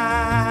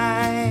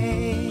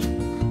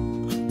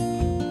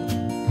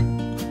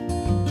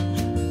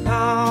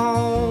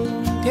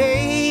 Long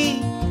day,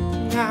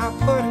 now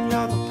put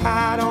another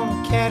pot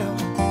on the kettle.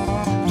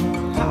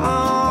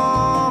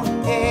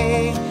 Long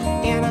day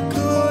and a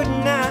good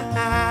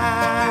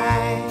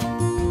night.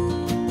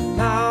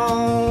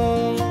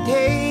 Long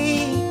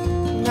day,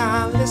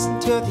 now listen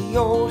to the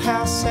old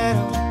house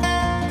settle.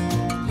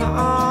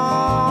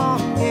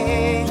 Long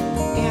day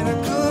and a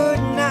good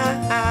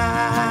night.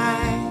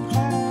 I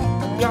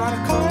got a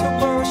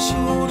comfortable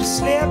shoe to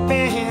slip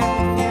in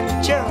and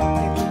a jug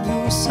that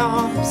can use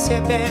some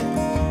sipping.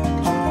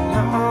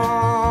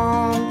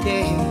 Long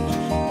day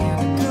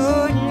and a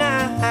good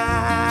night.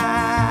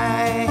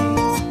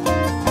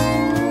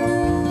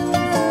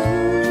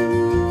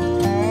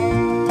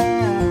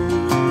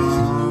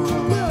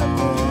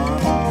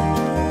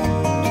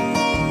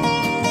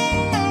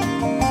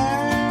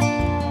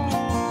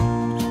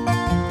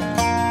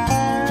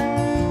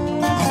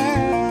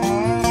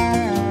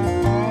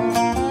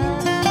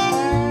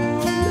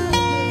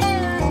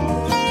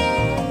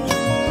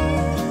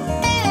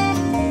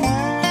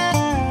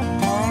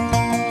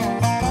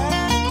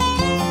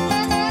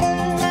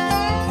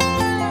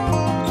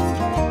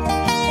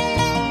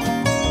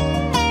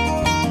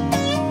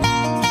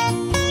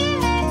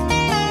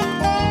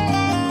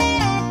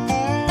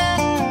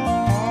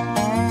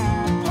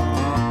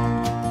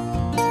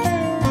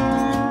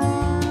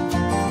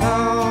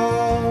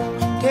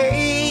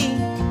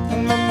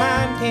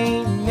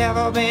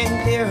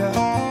 Been clearer.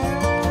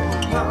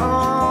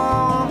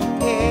 Long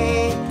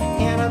day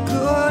and a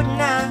good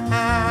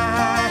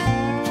night.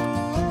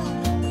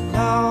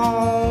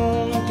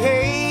 Long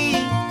day,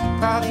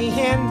 by the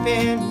end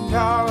been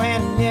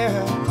drawing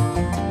nearer.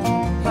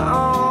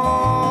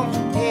 Long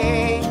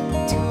day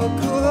to a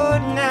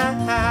good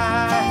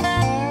night.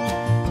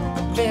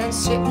 I've been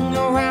sitting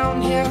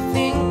around here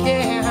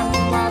thinking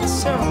while the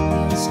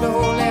sun is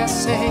slowly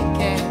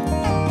sinking.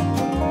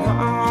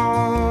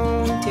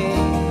 Long day.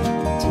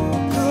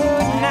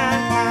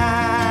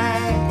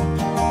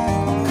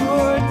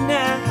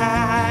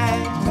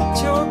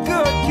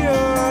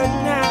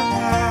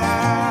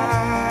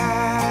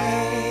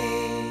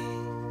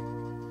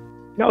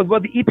 No, well,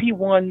 the EP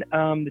won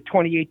the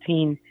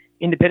 2018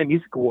 Independent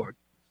Music Award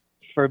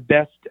for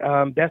best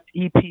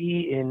EP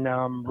in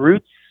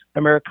roots,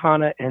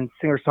 Americana, and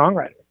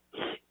singer-songwriter.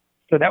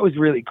 So that was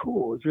really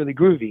cool. It was really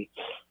groovy.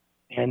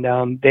 And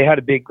they had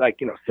a big,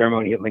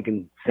 ceremony at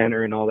Lincoln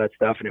Center and all that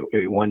stuff, and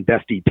it won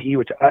best EP,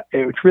 which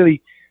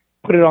really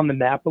put it on the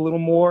map a little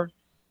more.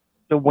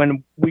 So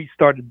when we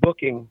started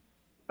booking,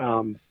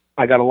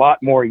 I got a lot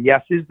more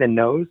yeses than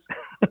nos.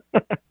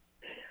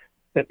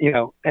 You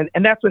know, and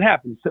that's what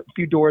happened. So a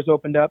few doors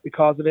opened up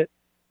because of it.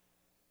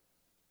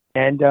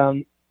 And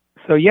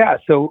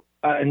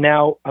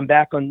now I'm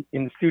back in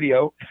the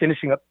studio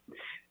finishing up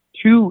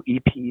 2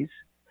 EPs.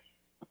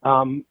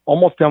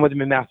 Almost done with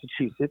them in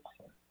Massachusetts,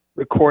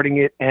 recording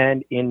it,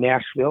 and in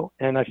Nashville.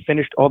 And I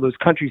finished all those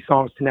country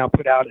songs to now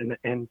put out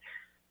and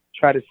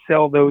try to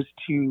sell those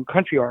to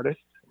country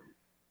artists.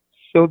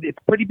 So it's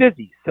pretty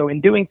busy. So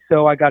in doing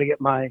so, I got to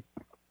get my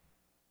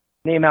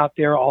name out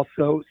there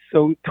also.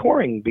 So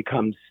touring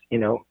becomes, you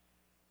know,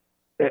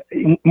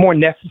 more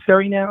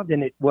necessary now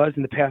than it was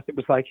in the past. It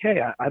was like, hey,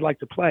 I'd like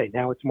to play.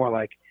 Now it's more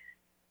like,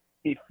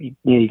 if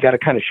you got to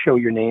kind of show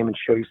your name and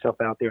show yourself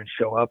out there and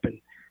show up and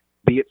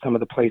be at some of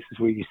the places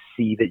where you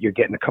see that you're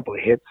getting a couple of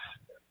hits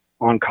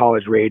on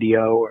college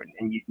radio,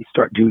 and you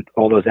start do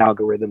all those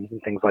algorithms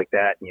and things like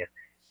that, and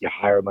you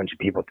hire a bunch of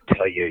people to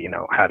tell you, you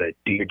know, how to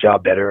do your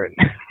job better. And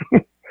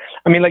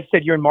I mean, like you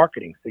said, you're in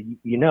marketing, so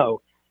you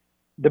know,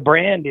 the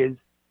brand is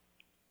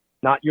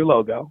not your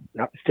logo,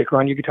 not the sticker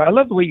on your guitar. I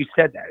love the way you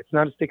said that. It's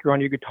not a sticker on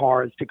your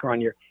guitar, a sticker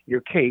on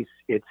your case.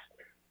 It's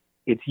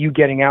you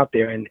getting out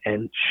there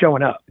and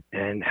showing up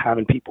and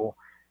having people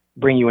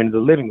bring you into the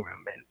living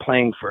room and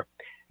playing for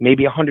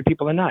maybe 100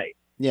 people a night,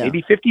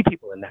 maybe 50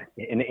 people a night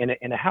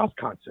in a house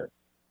concert,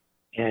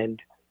 and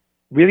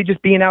really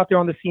just being out there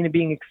on the scene and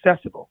being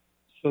accessible.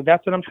 So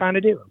that's what I'm trying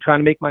to do. I'm trying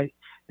to make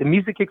the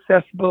music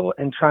accessible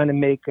and trying to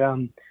make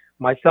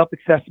myself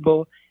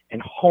accessible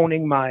and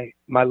honing my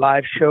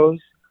live shows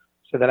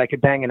so that I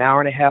could bang an hour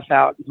and a half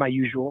out, my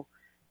usual,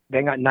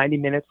 bang out 90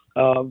 minutes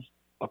of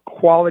a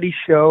quality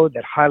show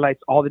that highlights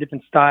all the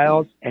different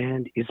styles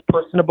and is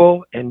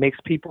personable and makes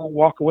people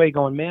walk away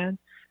going, man,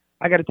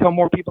 I got to tell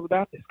more people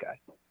about this guy.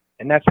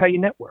 And that's how you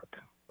network.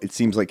 It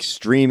seems like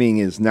streaming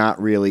is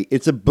not really,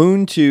 it's a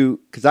boon to,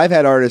 because I've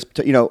had artists,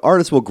 you know,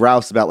 artists will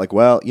grouse about like,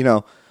 well, you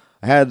know,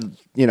 I had,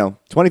 you know,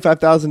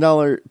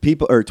 $25,000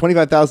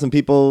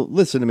 people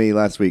listen to me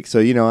last week. So,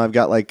 you know, I've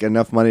got like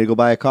enough money to go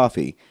buy a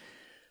coffee.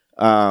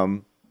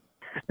 And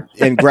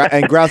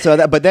grouse about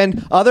that. But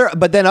then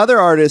other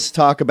artists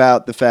talk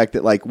about the fact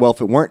that like, well,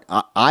 if it weren't,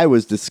 I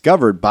was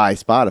discovered by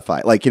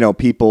Spotify. Like, you know,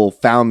 people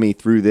found me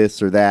through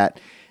this or that,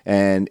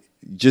 and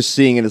just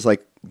seeing it as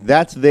like,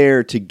 that's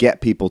there to get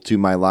people to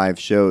my live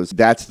shows.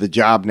 That's the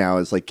job now,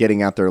 is like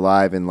getting out there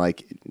live, and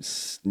like,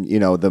 you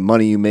know, the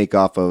money you make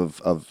off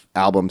of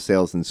album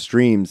sales and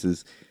streams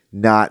is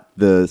not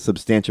the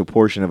substantial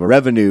portion of a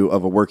revenue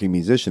of a working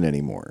musician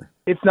anymore.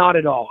 It's not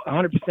at all,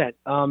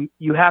 100%.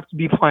 You have to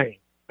be playing,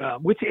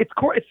 which it's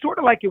sort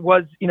of like it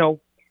was, you know,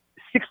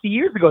 60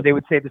 years ago. They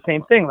would say the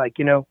same thing, like,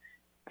 you know,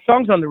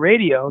 songs on the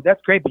radio,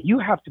 that's great, but you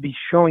have to be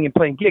showing and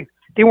playing gigs.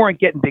 They weren't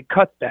getting big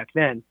cuts back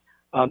then.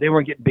 They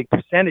weren't getting big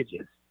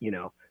percentages, you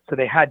know, so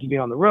they had to be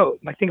on the road.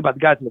 I think about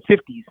the guys in the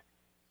 50s.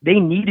 They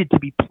needed to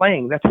be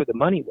playing. That's where the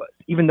money was,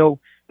 even though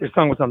their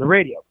song was on the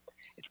radio.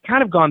 It's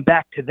kind of gone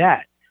back to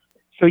that.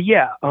 So,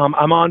 yeah, I'm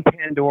on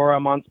Pandora,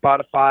 I'm on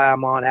Spotify,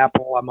 I'm on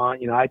Apple, I'm on,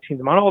 you know,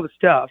 iTunes, I'm on all the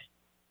stuff,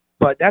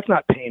 but that's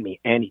not paying me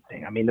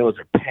anything. I mean, those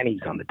are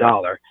pennies on the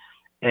dollar,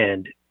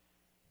 and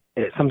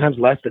sometimes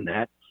less than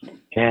that.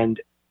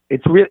 And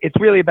it's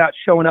really about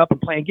showing up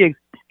and playing gigs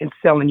and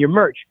selling your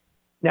merch.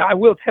 Now, I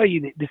will tell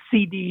you that the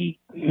CD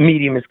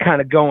medium is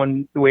kind of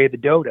going the way of the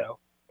dodo.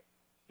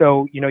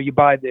 So, you know, you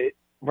buy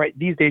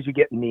these days you're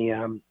getting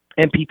the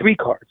MP3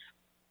 cards.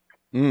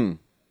 Mm.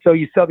 So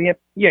you sell the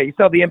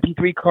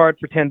MP3 card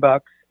for $10.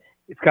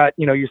 It's got,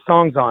 you know, your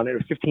songs on it, or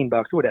 $15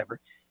 or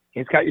whatever.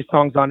 And it's got your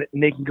songs on it,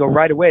 and they can go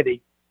right away.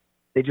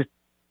 They just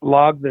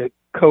log the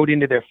code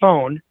into their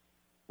phone,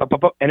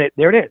 and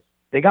there it is.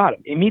 They got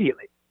them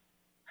immediately.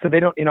 So they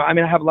don't, you know, I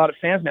mean, I have a lot of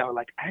fans now who are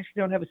like, I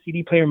actually don't have a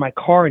CD player in my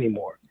car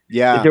anymore.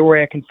 Yeah. Is there a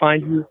way I can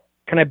find you?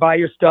 Can I buy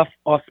your stuff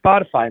off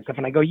Spotify and stuff?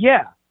 And I go,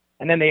 yeah.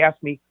 And then they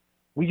ask me,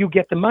 will you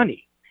get the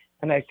money?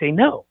 And I say,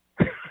 no,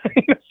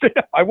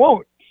 I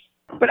won't.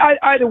 But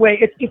either way,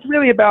 it's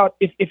really about,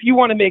 if you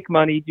want to make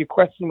money, your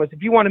question was,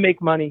 if you want to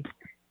make money,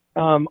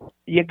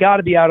 you got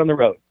to be out on the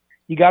road.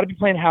 You got to be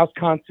playing house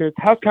concerts.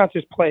 House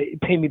concerts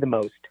pay me the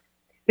most.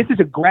 This is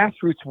a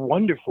grassroots,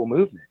 wonderful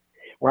movement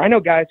where I know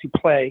guys who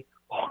play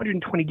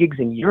 120 gigs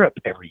in Europe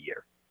every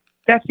year.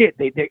 That's it.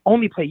 They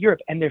only play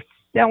Europe, and they're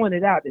selling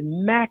it out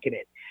and macking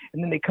it.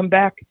 And then they come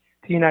back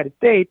to the United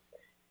States,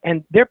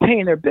 and they're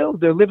paying their bills.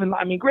 They're living,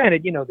 I mean,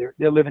 granted, you know,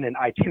 they're living an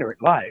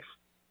itinerant life.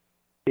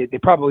 They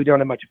probably don't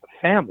have much of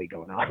a family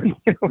going on,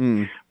 you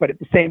know? But at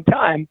the same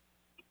time,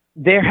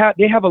 they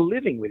have a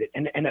living with it,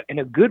 and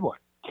a good one.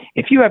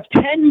 If you have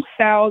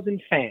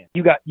 10,000 fans,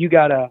 you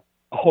got a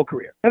whole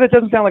career. Now, that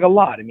doesn't sound like a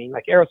lot. I mean,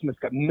 like Aerosmith's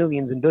got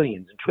millions and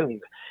billions and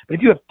trillions. But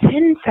if you have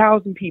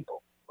 10,000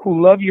 people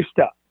who love your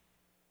stuff,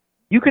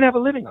 you can have a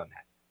living on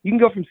that. You can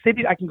go from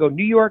city. I can go to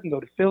New York and go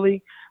to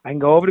Philly. I can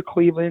go over to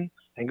Cleveland.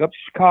 I can go up to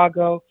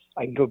Chicago.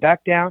 I can go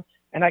back down,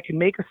 and I can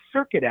make a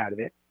circuit out of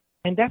it.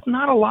 And that's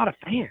not a lot of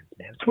fans,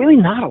 man. It's really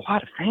not a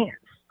lot of fans.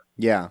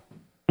 Yeah.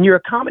 And you're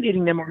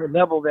accommodating them on a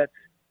level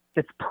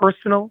that's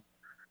personal,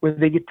 where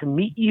they get to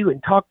meet you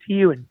and talk to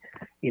you and,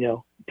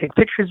 take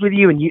pictures with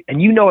you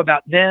and you know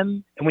about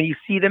them. And when you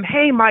see them,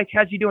 hey, Mike,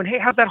 how's you doing? Hey,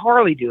 how's that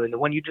Harley doing? The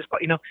one you just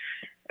bought,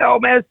 oh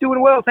man, it's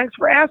doing well. Thanks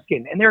for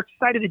asking. And they're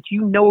excited that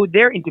you know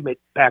their intimate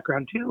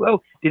background too.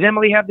 Oh, did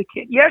Emily have the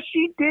kid? Yes,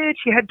 she did.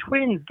 She had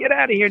twins. Get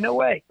out of here. No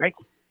way. Right.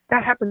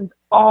 That happens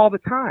all the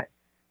time.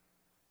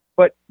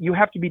 But you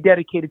have to be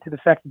dedicated to the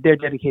fact that they're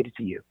dedicated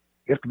to you.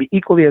 You have to be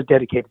equally as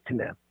dedicated to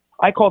them.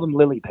 I call them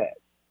lily pads.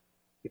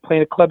 You play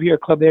in a club here, a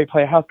club there, you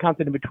play a house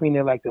concert in between,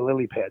 they're like the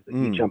lily pads that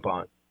you jump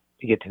on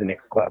to get to the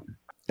next club.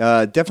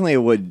 Definitely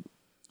would.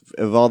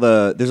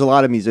 There's a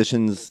lot of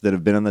musicians that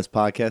have been on this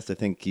podcast. I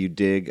think you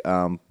dig.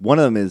 One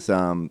of them is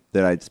that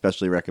I'd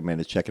especially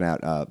recommend is checking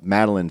out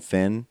Madeline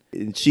Finn.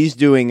 She's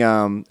doing.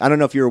 I don't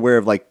know if you're aware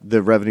of like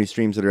the revenue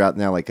streams that are out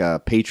now, like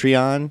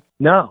Patreon.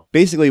 No.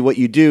 Basically, what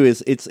you do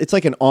is it's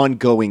like an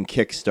ongoing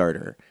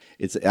Kickstarter.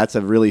 That's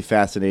a really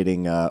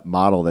fascinating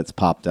model that's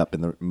popped up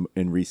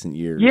in recent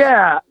years.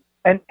 Yeah.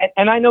 And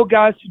I know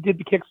guys who did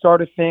the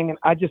Kickstarter thing,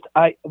 and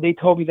they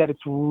told me that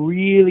it's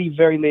really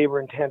very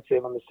labor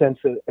intensive on the sense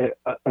of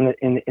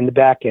in the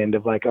back end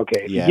of like,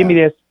 okay, if you give me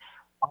this,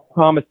 I'll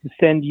promise to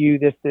send you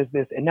this,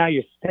 and now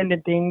you're sending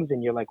things,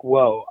 and you're like,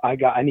 whoa,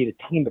 I need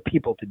a team of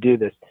people to do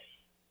this,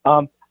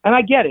 and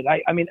I get it.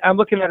 I mean, I'm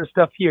looking at her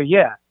stuff here,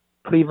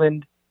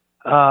 Cleveland,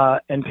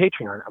 and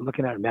Patreon. I'm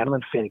looking at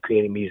Madeline Finn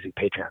creating music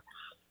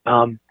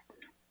Patreon,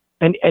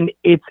 and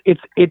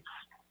it's.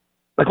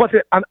 Like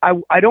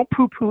I don't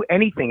poo-poo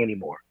anything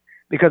anymore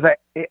because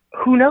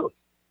who knows?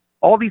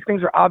 All these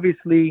things are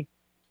obviously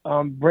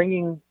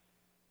bringing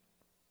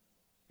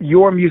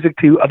your music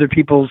to other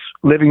people's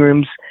living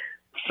rooms,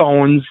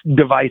 phones,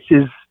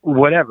 devices,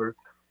 whatever,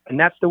 and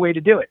that's the way to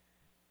do it.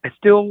 I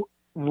still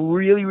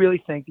really,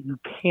 really think that you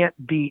can't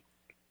beat.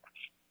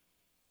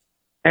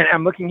 And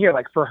I'm looking here,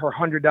 like for her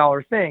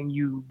 $100 thing,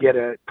 you get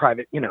a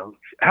private,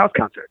 house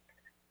concert,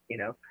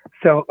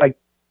 So like.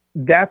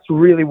 That's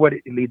really what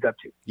it leads up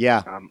to.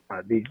 Yeah.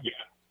 The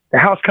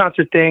house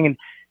concert thing and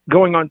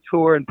going on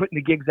tour and putting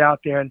the gigs out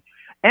there.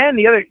 And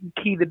the other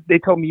key that they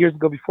told me years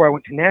ago before I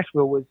went to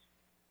Nashville was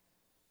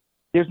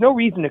there's no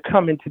reason to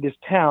come into this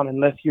town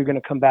unless you're going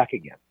to come back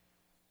again.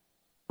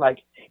 Like,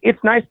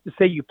 it's nice to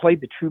say you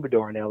played the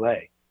Troubadour in LA,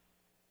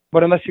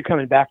 but unless you're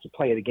coming back to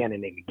play it again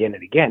and again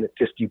and again, it's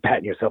just you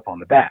patting yourself on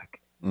the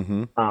back.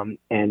 Mm-hmm.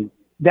 And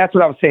that's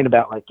what I was saying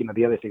about like,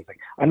 the other things, like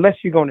unless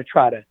you're going to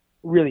try to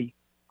really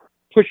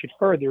push it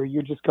further,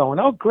 you're just going,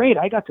 oh great,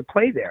 I got to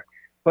play there,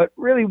 but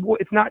really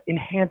it's not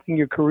enhancing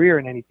your career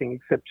in anything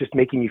except just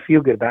making you feel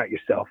good about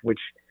yourself,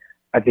 which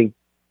I think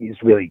is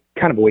really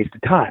kind of a waste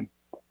of time.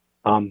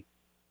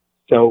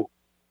 So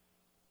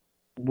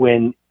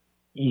when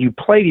you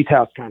play these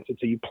house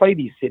concerts or you play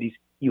these cities,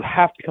 you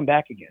have to come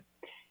back again,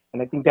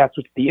 and I think that's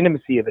what the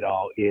intimacy of it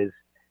all is.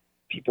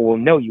 People will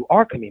know you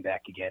are coming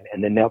back again,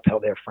 and then they'll tell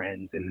their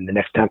friends, and then the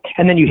next time,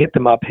 and then you hit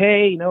them up,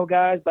 hey,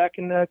 guys, back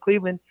in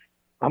Cleveland,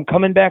 I'm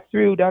coming back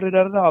through,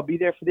 I'll be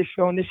there for this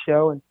show and this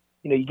show. And,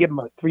 you give them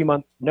a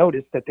 3-month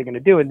notice that they're going to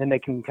do it, and then they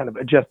can kind of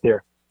adjust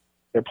their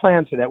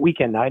plans for that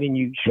weekend night, and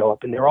you show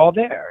up and they're all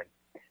there.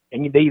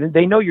 And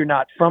they know you're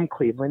not from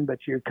Cleveland, but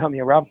you're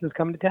coming, Robinson's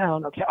coming to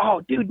town. Okay.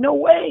 Oh, dude, no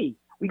way.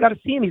 We got to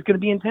see him. He's going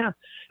to be in town.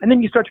 And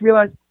then you start to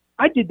realize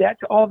I did that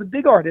to all the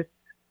big artists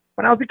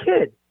when I was a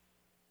kid.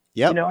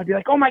 Yeah. I'd be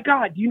like, oh my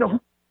God,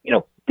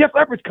 Def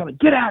Leppard's coming.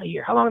 Get out of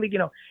here. How long are they,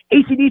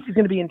 AC/DC's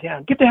going to be in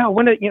town. Get the hell,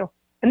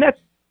 and that's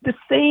the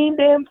same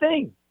damn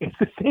thing. It's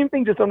the same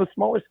thing, just on a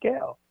smaller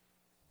scale.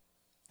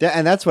 Yeah,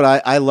 and that's what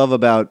I love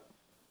about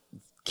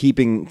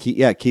keeping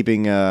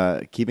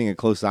a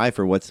close eye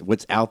for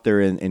what's out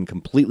there and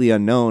completely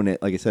unknown.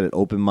 Like I said, at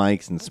open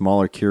mics and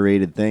smaller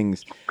curated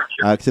things,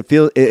 because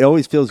it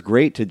always feels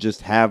great to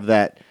just have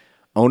that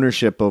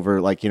ownership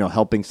over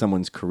helping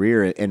someone's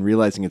career and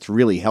realizing it's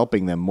really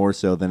helping them more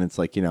so than it's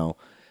like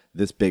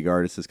this big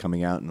artist is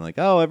coming out and like,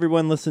 oh,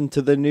 everyone listen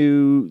to the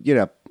new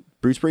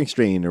Bruce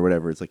Springsteen or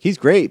whatever. It's like, he's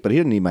great, but he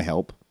doesn't need my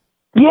help.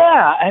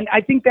 Yeah. And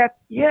I think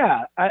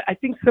I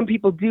think some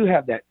people do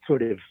have that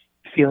sort of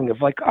feeling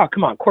of like, oh,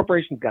 come on,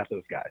 corporations got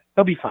those guys.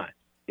 They'll be fine.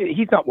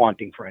 He's not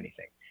wanting for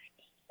anything.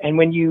 And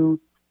when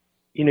you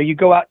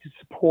go out to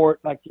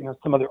support like,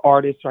 some other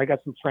artists, or I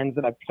got some friends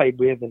that I've played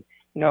with, and,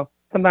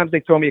 sometimes they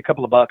throw me a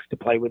couple of bucks to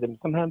play with them.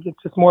 Sometimes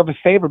it's just more of a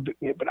favor,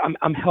 but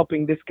I'm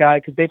helping this guy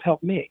because they've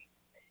helped me.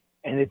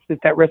 And it's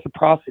that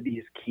reciprocity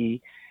is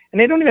key. And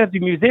they don't even have to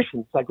be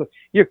musicians. Like, look,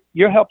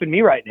 you're helping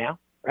me right now,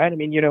 right? I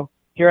mean,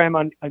 here I am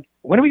on.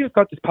 When are we going to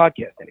start this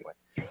podcast anyway?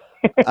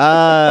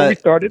 Have we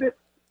started it?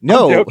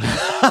 No.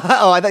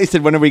 Oh, I thought you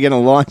said when are we going to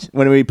launch?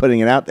 When are we putting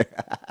it out there?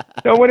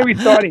 No, when are we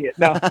starting it?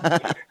 No.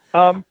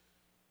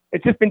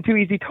 It's just been too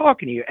easy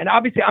talking to you. And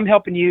obviously, I'm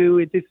helping you.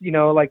 It's just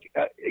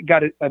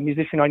got a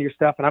musician on your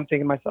stuff, and I'm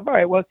thinking to myself, all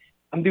right, well,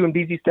 I'm doing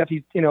busy stuff.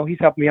 He's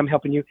helping me. I'm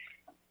helping you.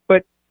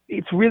 But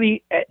it's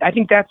really, I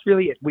think that's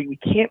really it. We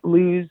can't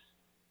lose.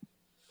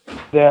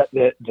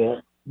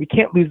 We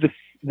can't lose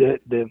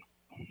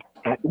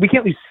we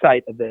can't lose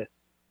sight of the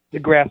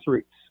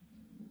grassroots,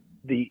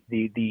 the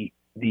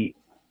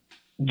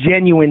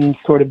genuine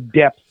sort of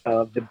depth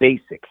of the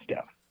basic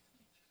stuff.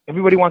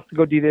 Everybody wants to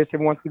go do this.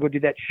 Everyone wants to go do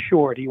that.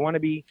 Sure. Do you want to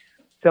be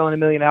selling 1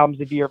 million albums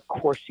a year? Of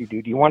course you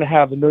do. Do you want to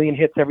have 1 million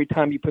hits every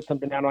time you put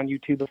something out on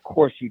YouTube? Of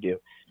course you do.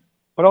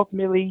 But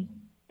ultimately,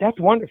 that's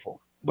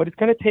wonderful. But it's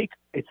going to take,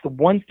 it's the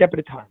one step at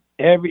a time.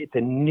 It's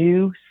a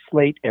new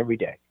slate every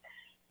day.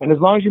 And as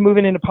long as you're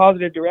moving in a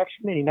positive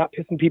direction and you're not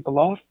pissing people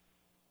off,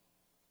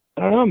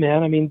 I don't know,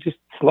 man. I mean, just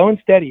slow and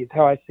steady is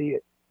how I see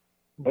it.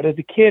 But as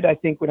a kid, I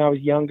think when I was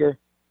younger,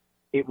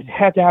 it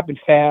had to happen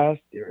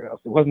fast or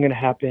else it wasn't going to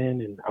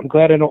happen. And I'm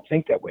glad I don't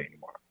think that way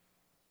anymore.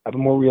 I have a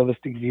more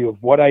realistic view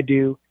of what I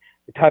do,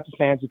 the type of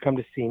fans who come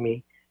to see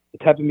me, the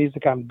type of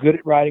music I'm good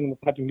at writing, and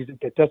the type of music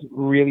that doesn't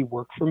really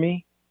work for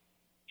me,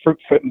 for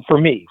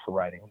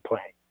writing and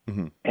playing.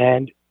 Mm-hmm.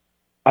 And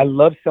I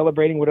love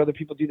celebrating what other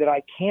people do that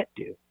I can't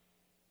do.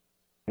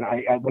 And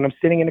I when I'm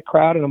sitting in a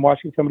crowd and I'm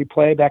watching somebody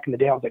play, back in the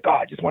day, I was like, oh,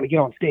 I just want to get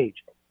on stage.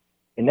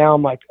 And now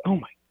I'm like, oh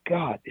my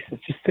God, this is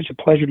just such a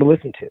pleasure to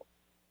listen to.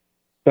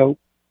 So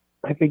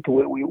I think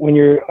when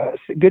you're a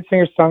good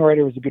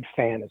singer-songwriter is a good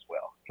fan as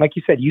well. Like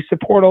you said, you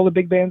support all the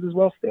big bands as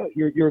well still.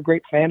 You're a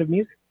great fan of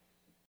music.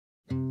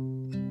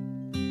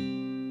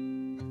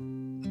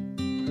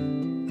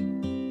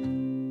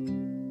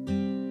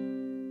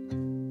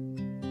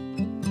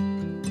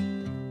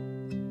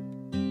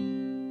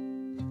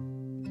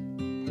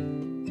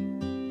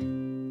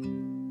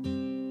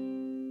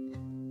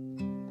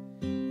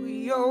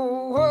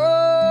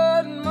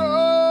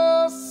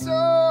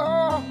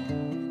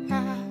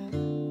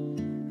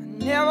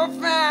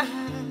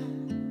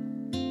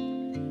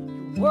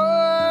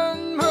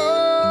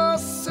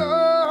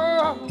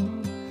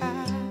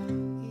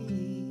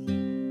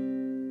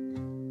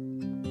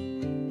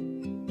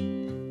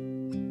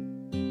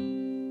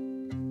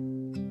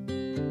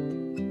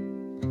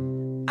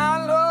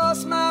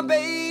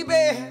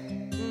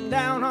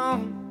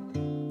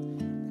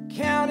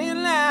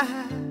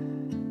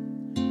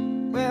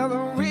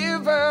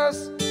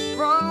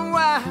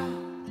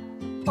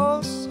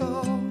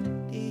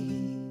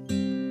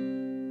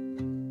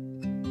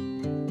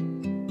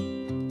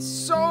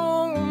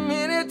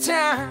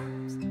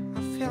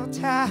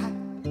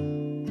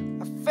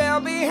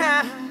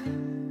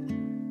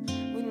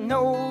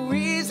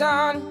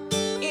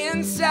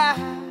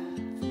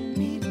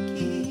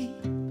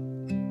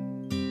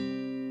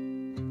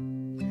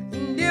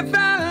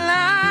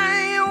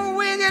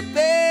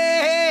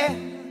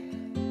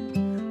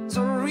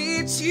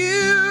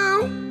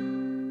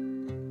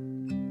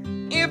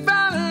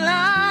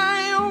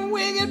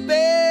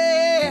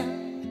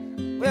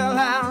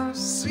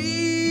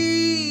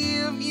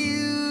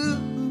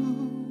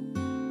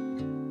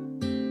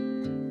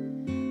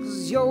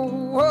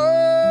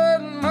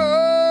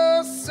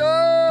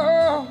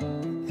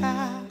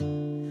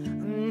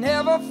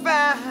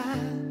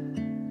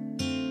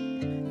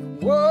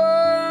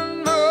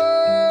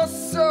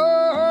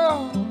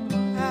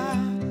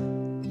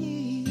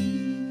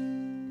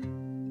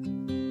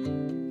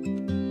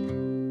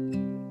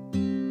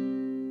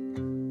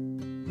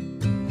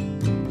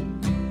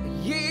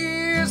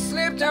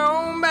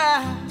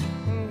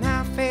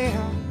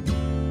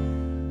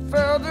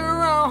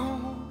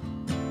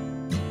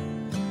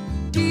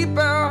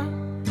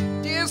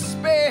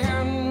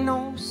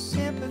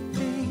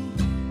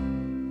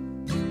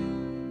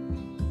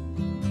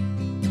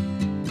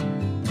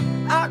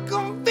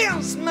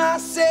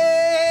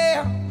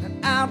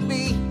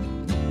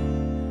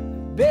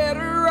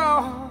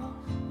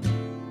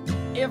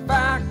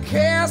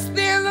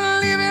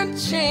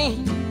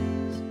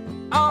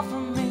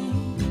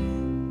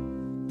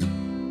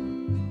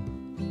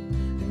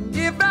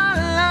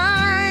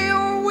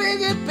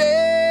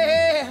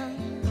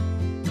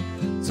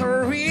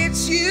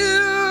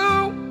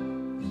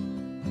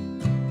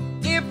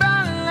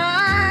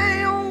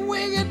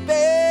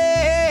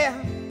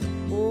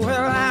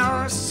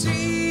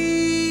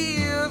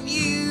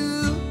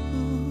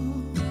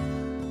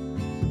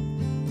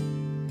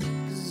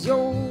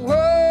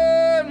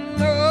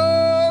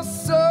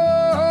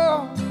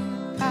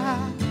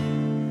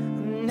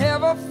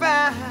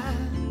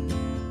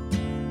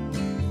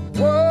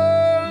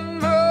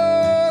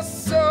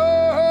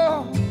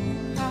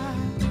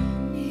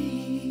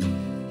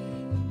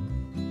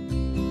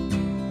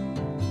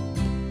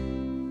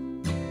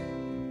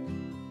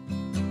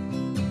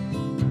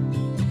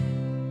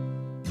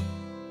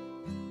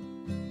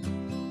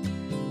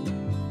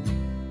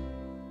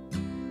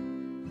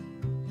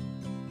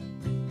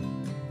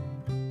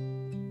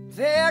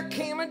 There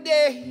came a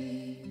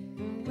day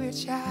in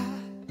which I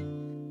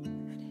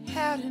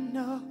had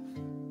enough.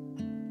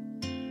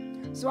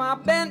 So I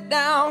bent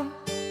down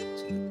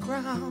to the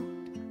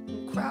ground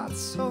and cried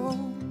so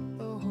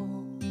low.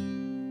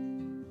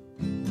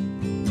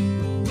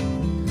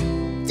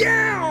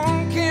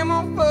 Down came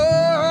a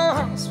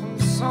voice from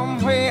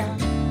somewhere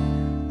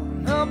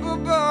up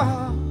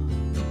above.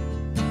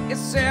 It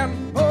said,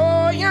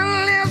 boy,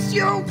 unless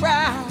you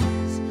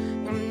rise,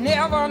 you'll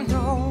never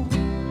know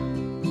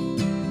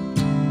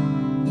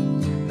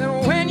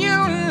that when you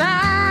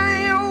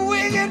lie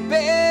awake at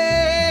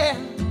bed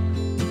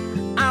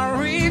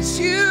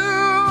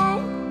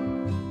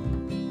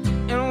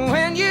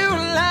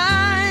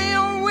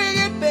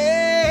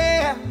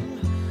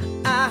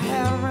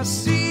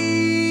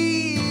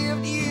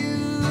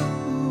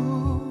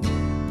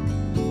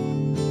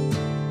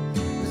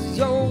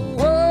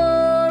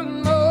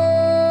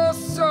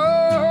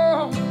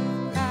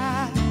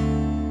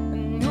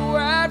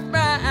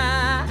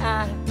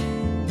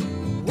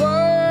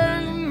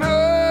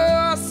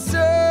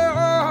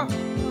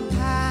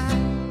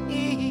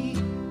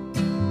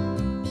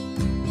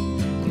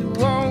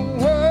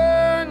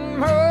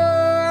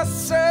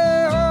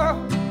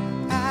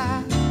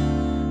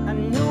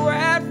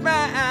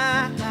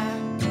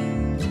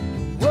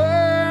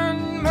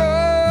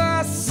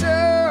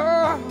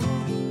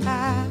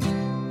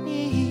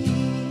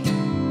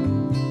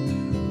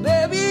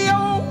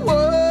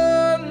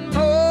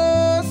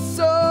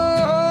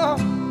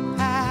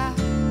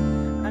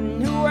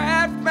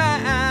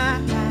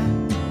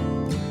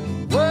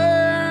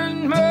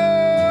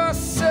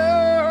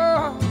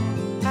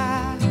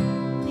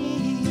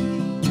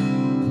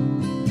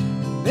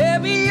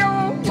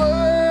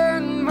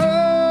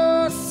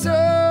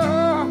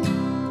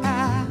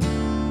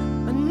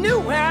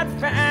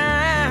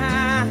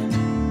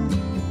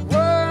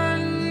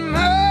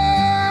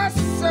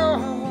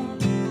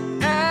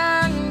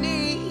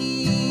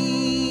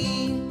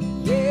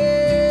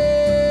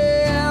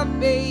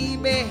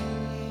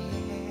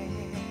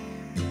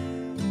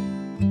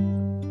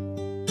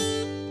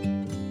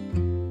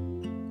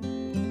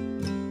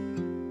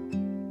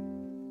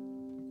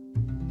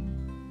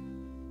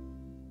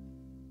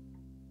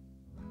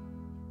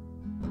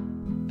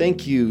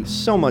Thank you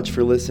so much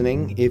for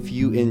listening. If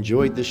you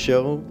enjoyed the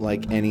show,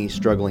 like any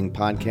struggling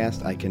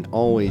podcast, I can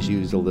always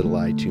use a little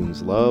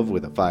iTunes love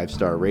with a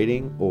 5-star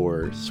rating,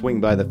 or swing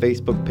by the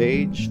Facebook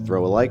page,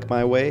 throw a like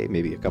my way,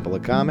 maybe a couple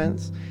of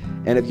comments.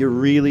 And if you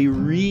really,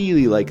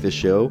 really like the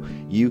show,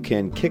 you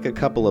can kick a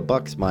couple of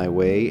bucks my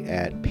way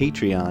at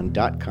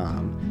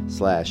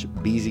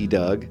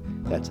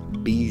patreon.com/BZDoug. That's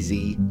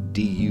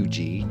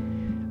BZDUG.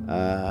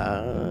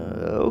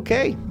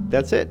 Okay,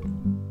 that's it.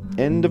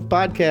 End of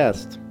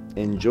podcast.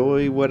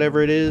 Enjoy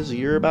whatever it is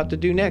you're about to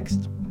do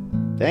next.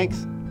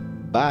 Thanks.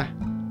 Bye.